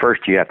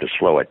 First, you have to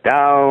slow it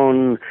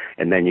down,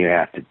 and then you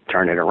have to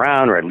turn it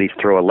around, or at least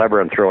throw a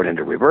lever and throw it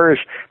into reverse.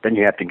 Then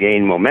you have to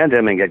gain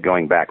momentum and get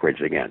going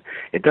backwards again.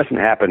 It doesn't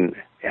happen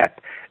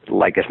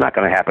it's not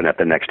going to happen at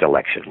the next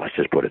election. Let's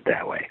just put it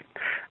that way.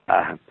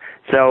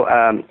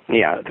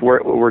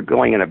 We're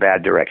going in a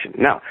bad direction.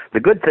 Now, the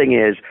good thing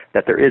is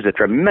that there is a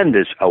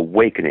tremendous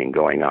awakening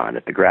going on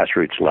at the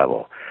grassroots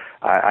level.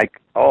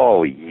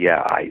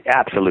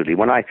 Absolutely.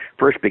 When I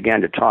first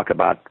began to talk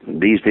about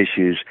these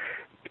issues,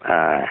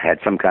 had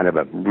some kind of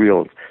a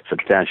real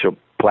substantial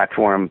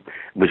platform,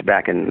 was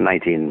back in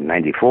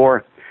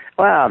 1994.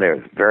 Well, there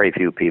are very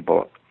few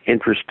people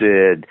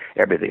interested.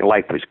 Everything,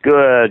 life was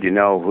good,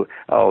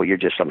 you're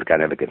just some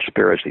kind of a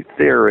conspiracy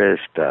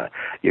theorist,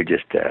 you're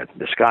just,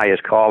 the sky is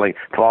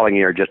falling,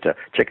 you're just a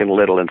Chicken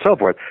Little, and so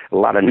forth. A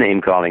lot of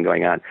name calling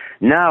going on.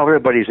 Now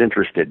everybody's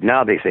interested.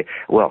 Now they say,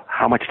 well,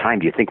 how much time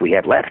do you think we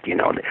have left?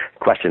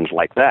 Questions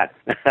like that.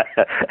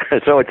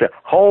 So it's a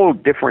whole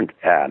different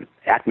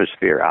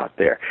atmosphere out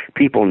there.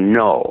 People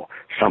know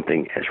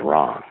something is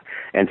wrong.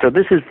 And so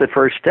this is the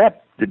first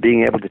step to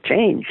being able to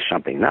change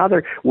something. Now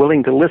they're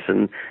willing to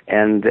listen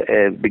and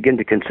begin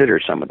to consider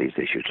some of these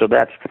issues. So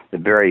that's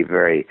very,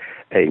 very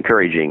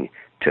encouraging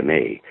to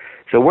me.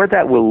 So where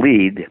that will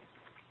lead,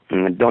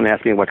 don't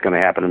ask me what's going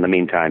to happen in the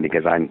meantime,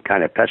 because I'm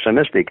kind of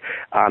pessimistic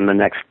on the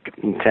next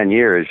 10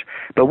 years.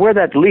 But where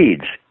that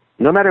leads,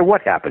 no matter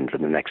what happens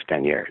in the next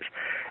 10 years,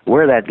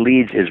 where that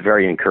leads is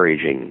very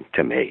encouraging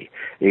to me.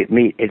 It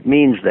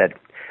means that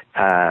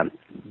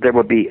there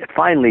will be,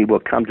 finally we'll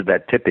come to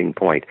that tipping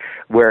point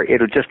where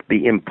it'll just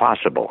be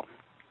impossible,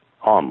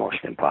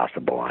 almost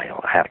impossible.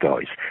 I'll have to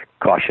always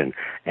caution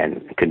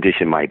and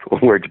condition my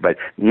words, but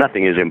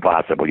nothing is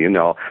impossible,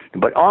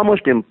 but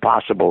almost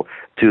impossible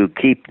to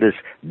keep this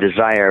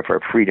desire for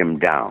freedom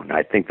down.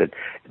 I think that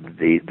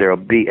there'll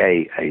be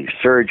a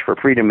surge for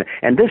freedom,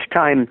 and this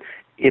time,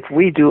 if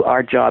we do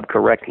our job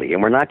correctly,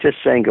 and we're not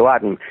just saying go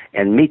out and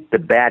meet the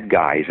bad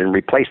guys and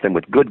replace them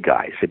with good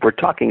guys, if we're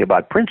talking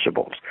about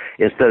principles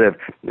instead of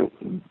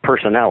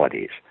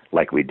personalities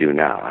like we do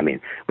now. I mean,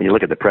 when you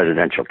look at the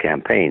presidential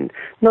campaign,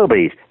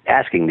 nobody's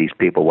asking these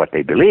people what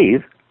they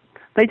believe.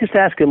 They just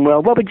ask them,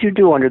 well, what would you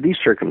do under these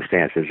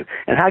circumstances?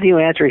 And how do you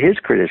answer his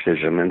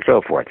criticism and so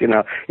forth?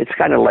 It's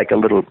kind of like a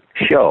little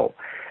show.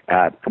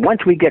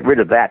 Once we get rid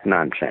of that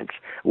nonsense,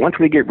 once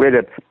we get rid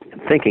of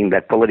thinking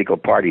that political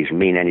parties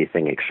mean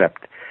anything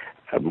except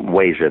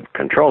ways of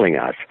controlling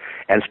us,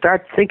 and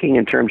start thinking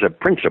in terms of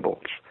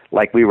principles,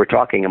 like we were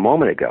talking a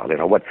moment ago,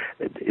 what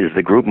is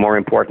the group more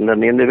important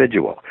than the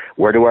individual?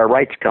 Where do our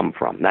rights come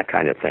from? That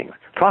kind of thing.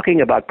 Talking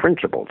about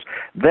principles,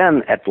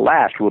 then at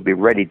last we'll be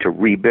ready to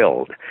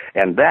rebuild,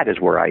 and that is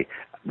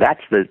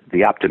that's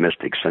the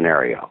optimistic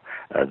scenario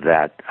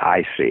that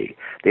I see.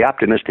 The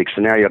optimistic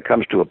scenario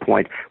comes to a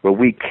point where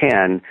we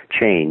can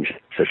change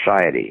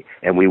society,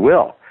 and we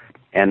will.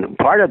 And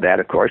part of that,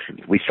 of course,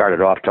 we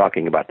started off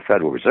talking about the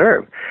Federal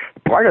Reserve.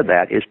 Part of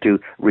that is to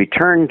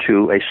return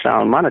to a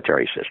sound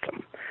monetary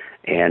system.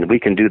 And we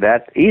can do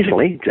that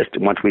easily, just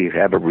once we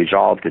have a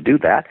resolve to do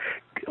that.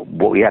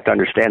 What we have to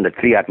understand that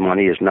fiat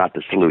money is not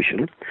the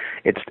solution.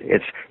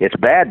 It's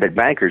bad that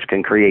bankers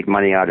can create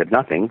money out of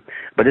nothing,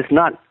 but it's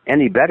not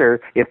any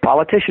better if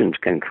politicians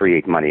can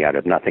create money out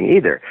of nothing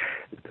either.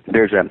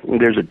 There's a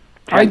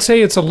I'd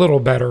say it's a little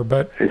better,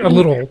 but a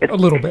little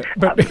bit.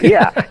 But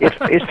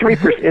it's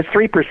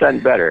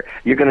 3% better.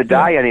 You're going to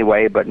die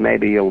anyway, but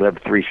maybe you'll live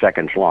 3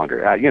 seconds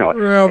longer.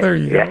 Well, there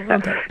you go.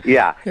 Okay.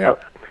 Yeah.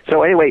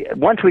 So anyway,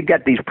 once we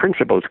get these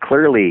principles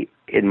clearly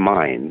in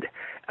mind,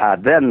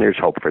 then there's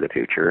hope for the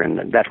future,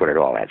 and that's what it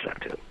all adds up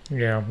to.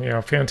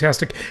 Yeah,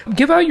 fantastic.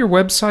 Give out your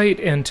website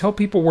and tell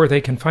people where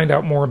they can find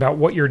out more about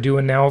what you're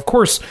doing now. Of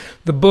course,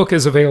 the book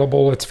is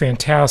available. It's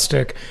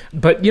fantastic.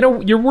 But,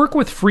 your work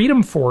with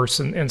Freedom Force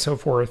and so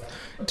forth,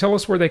 tell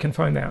us where they can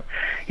find that.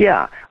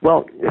 Yeah.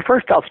 Well,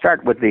 first I'll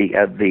start with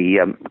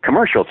the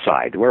commercial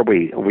side, where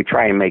we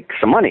try and make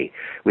some money.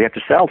 We have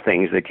to sell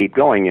things that keep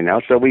going,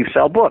 so we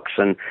sell books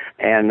and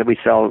we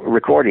sell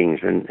recordings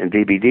and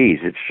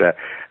DVDs.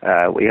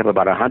 We have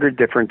about 100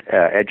 different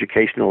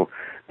educational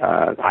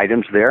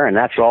items there, and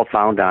that's all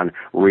found on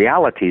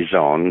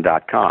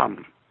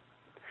realityzone.com.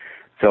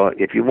 So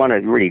if you want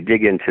to really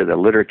dig into the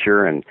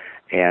literature and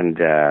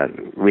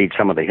read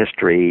some of the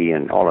history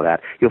and all of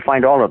that, you'll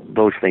find all of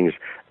those things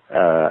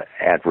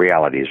at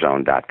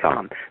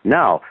realityzone.com.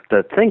 Now,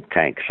 the think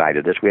tank side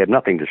of this, we have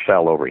nothing to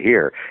sell over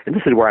here, and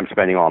this is where I'm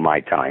spending all my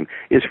time,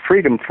 is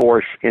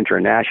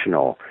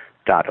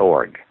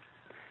freedomforceinternational.org.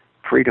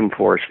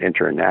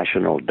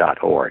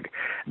 freedomforceinternational.org.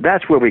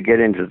 That's where we get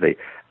into the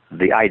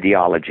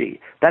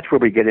ideology. That's where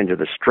we get into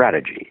the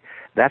strategy.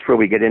 That's where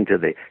we get into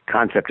the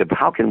concept of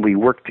how can we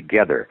work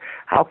together?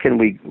 How can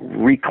we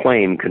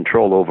reclaim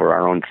control over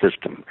our own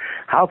system?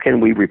 How can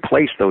we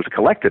replace those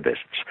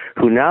collectivists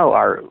who now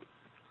are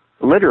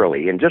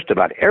literally in just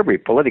about every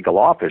political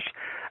office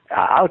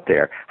out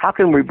there. How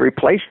can we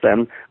replace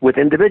them with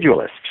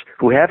individualists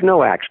who have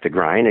no axe to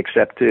grind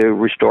except to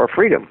restore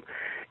freedom?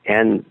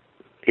 And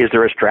is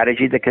there a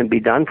strategy that can be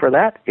done for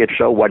that? If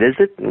so, what is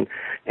it,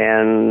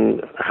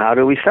 and how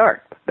do we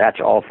start? That's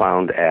all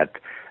found at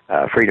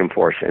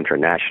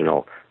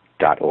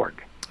freedomforceinternational.org.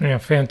 Yeah,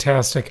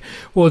 fantastic.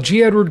 Well,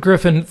 G. Edward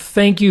Griffin,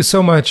 thank you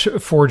so much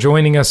for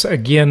joining us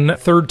again,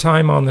 third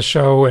time on the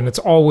show, and it's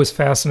always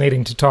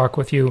fascinating to talk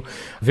with you.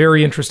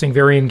 Very interesting,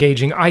 very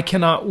engaging. I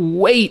cannot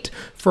wait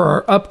for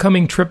our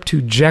upcoming trip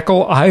to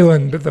Jekyll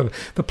Island,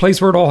 the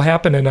place where it all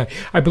happened. And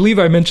I believe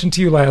I mentioned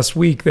to you last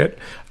week that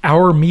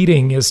our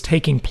meeting is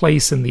taking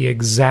place in the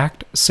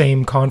exact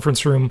same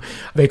conference room.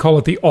 They call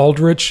it the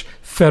Aldrich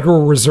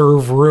Federal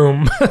Reserve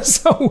Room.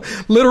 So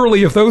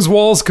literally, if those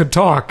walls could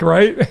talk,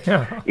 right?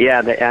 Yeah,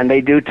 and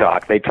they do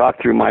talk. They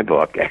talk through my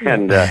book.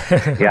 And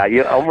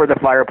over the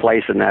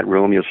fireplace in that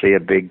room, you'll see a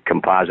big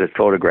composite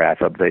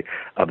photograph of the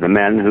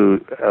men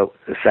who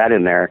sat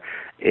in there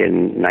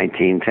in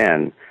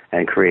 1910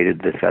 and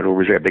created the Federal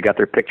Reserve. They got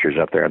their pictures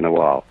up there on the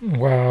wall.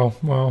 Wow.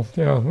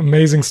 Yeah,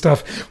 amazing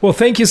stuff. Well,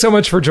 thank you so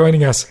much for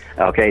joining us.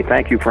 Okay,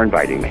 thank you for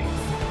inviting me.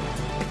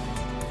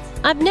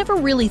 I've never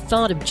really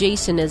thought of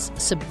Jason as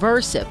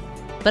subversive,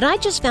 but I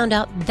just found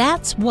out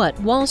that's what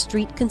Wall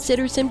Street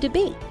considers him to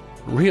be.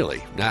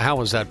 Really? Now, how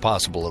is that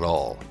possible at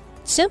all?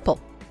 Simple.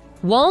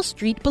 Wall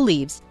Street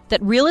believes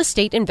that real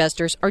estate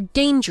investors are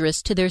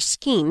dangerous to their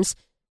schemes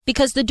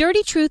because the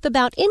dirty truth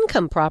about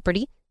income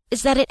property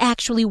is that it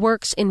actually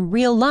works in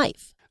real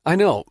life. I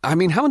know. I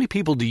mean, how many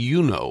people do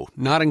you know,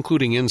 not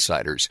including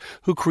insiders,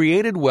 who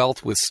created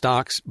wealth with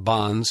stocks,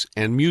 bonds,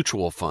 and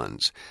mutual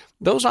funds?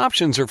 Those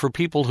options are for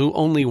people who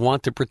only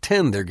want to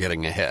pretend they're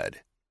getting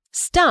ahead.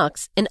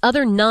 Stocks and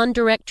other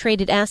non-direct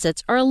traded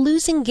assets are a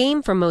losing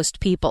game for most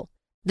people.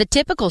 The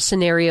typical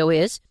scenario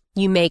is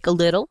you make a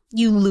little,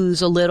 you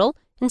lose a little,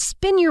 and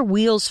spin your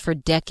wheels for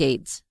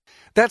decades.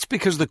 That's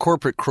because the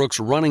corporate crooks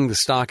running the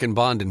stock and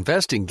bond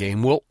investing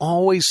game will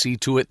always see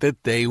to it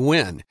that they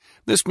win.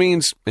 This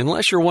means,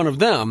 unless you're one of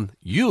them,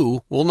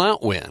 you will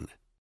not win.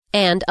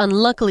 And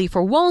unluckily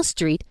for Wall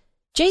Street,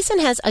 Jason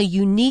has a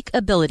unique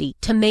ability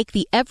to make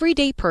the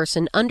everyday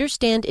person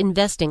understand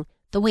investing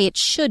the way it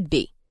should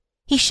be.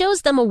 He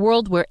shows them a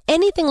world where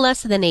anything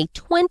less than a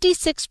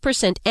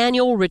 26%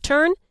 annual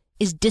return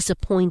is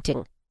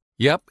disappointing.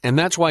 Yep, and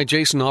that's why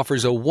Jason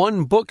offers a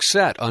one-book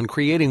set on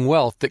creating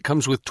wealth that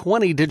comes with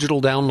 20 digital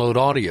download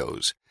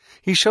audios.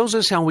 He shows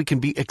us how we can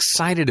be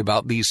excited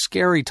about these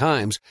scary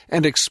times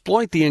and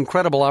exploit the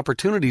incredible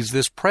opportunities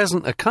this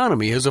present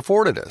economy has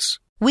afforded us.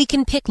 We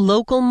can pick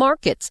local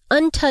markets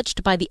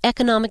untouched by the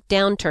economic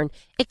downturn,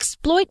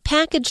 exploit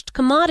packaged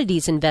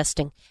commodities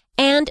investing,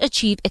 and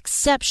achieve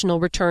exceptional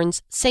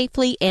returns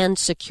safely and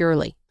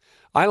securely.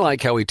 I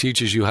like how he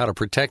teaches you how to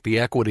protect the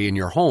equity in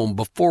your home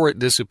before it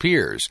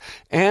disappears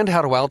and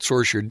how to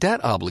outsource your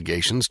debt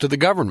obligations to the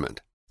government.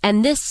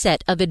 And this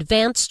set of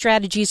advanced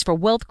strategies for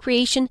wealth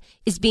creation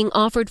is being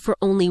offered for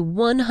only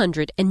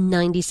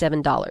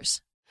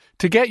 $197.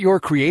 To get your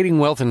Creating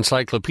Wealth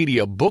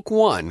Encyclopedia Book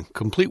 1,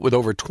 complete with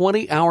over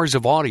 20 hours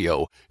of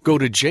audio, go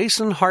to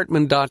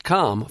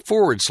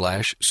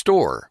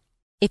jasonhartman.com/store.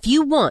 If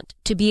you want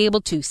to be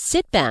able to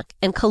sit back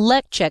and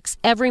collect checks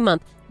every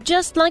month,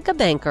 just like a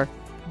banker,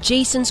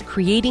 Jason's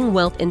Creating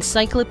Wealth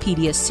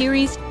Encyclopedia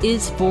series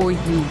is for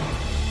you.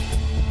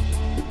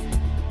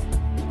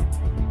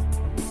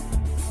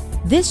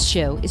 This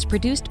show is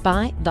produced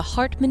by the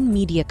Hartman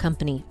Media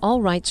Company,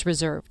 all rights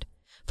reserved.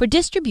 For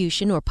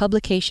distribution or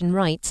publication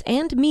rights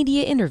and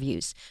media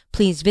interviews,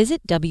 please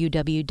visit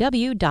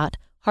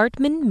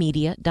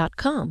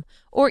www.hartmanmedia.com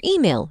or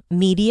email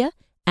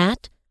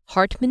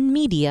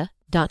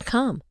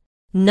media@hartmanmedia.com.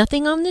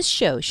 Nothing on this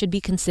show should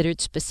be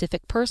considered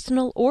specific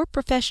personal or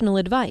professional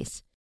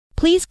advice.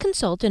 Please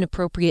consult an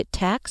appropriate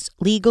tax,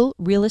 legal,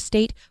 real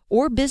estate,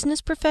 or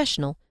business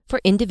professional for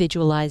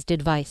individualized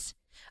advice.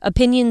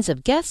 Opinions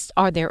of guests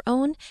are their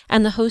own,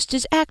 and the host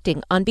is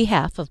acting on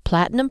behalf of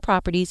Platinum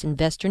Properties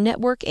Investor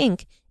Network,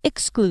 Inc.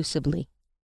 exclusively.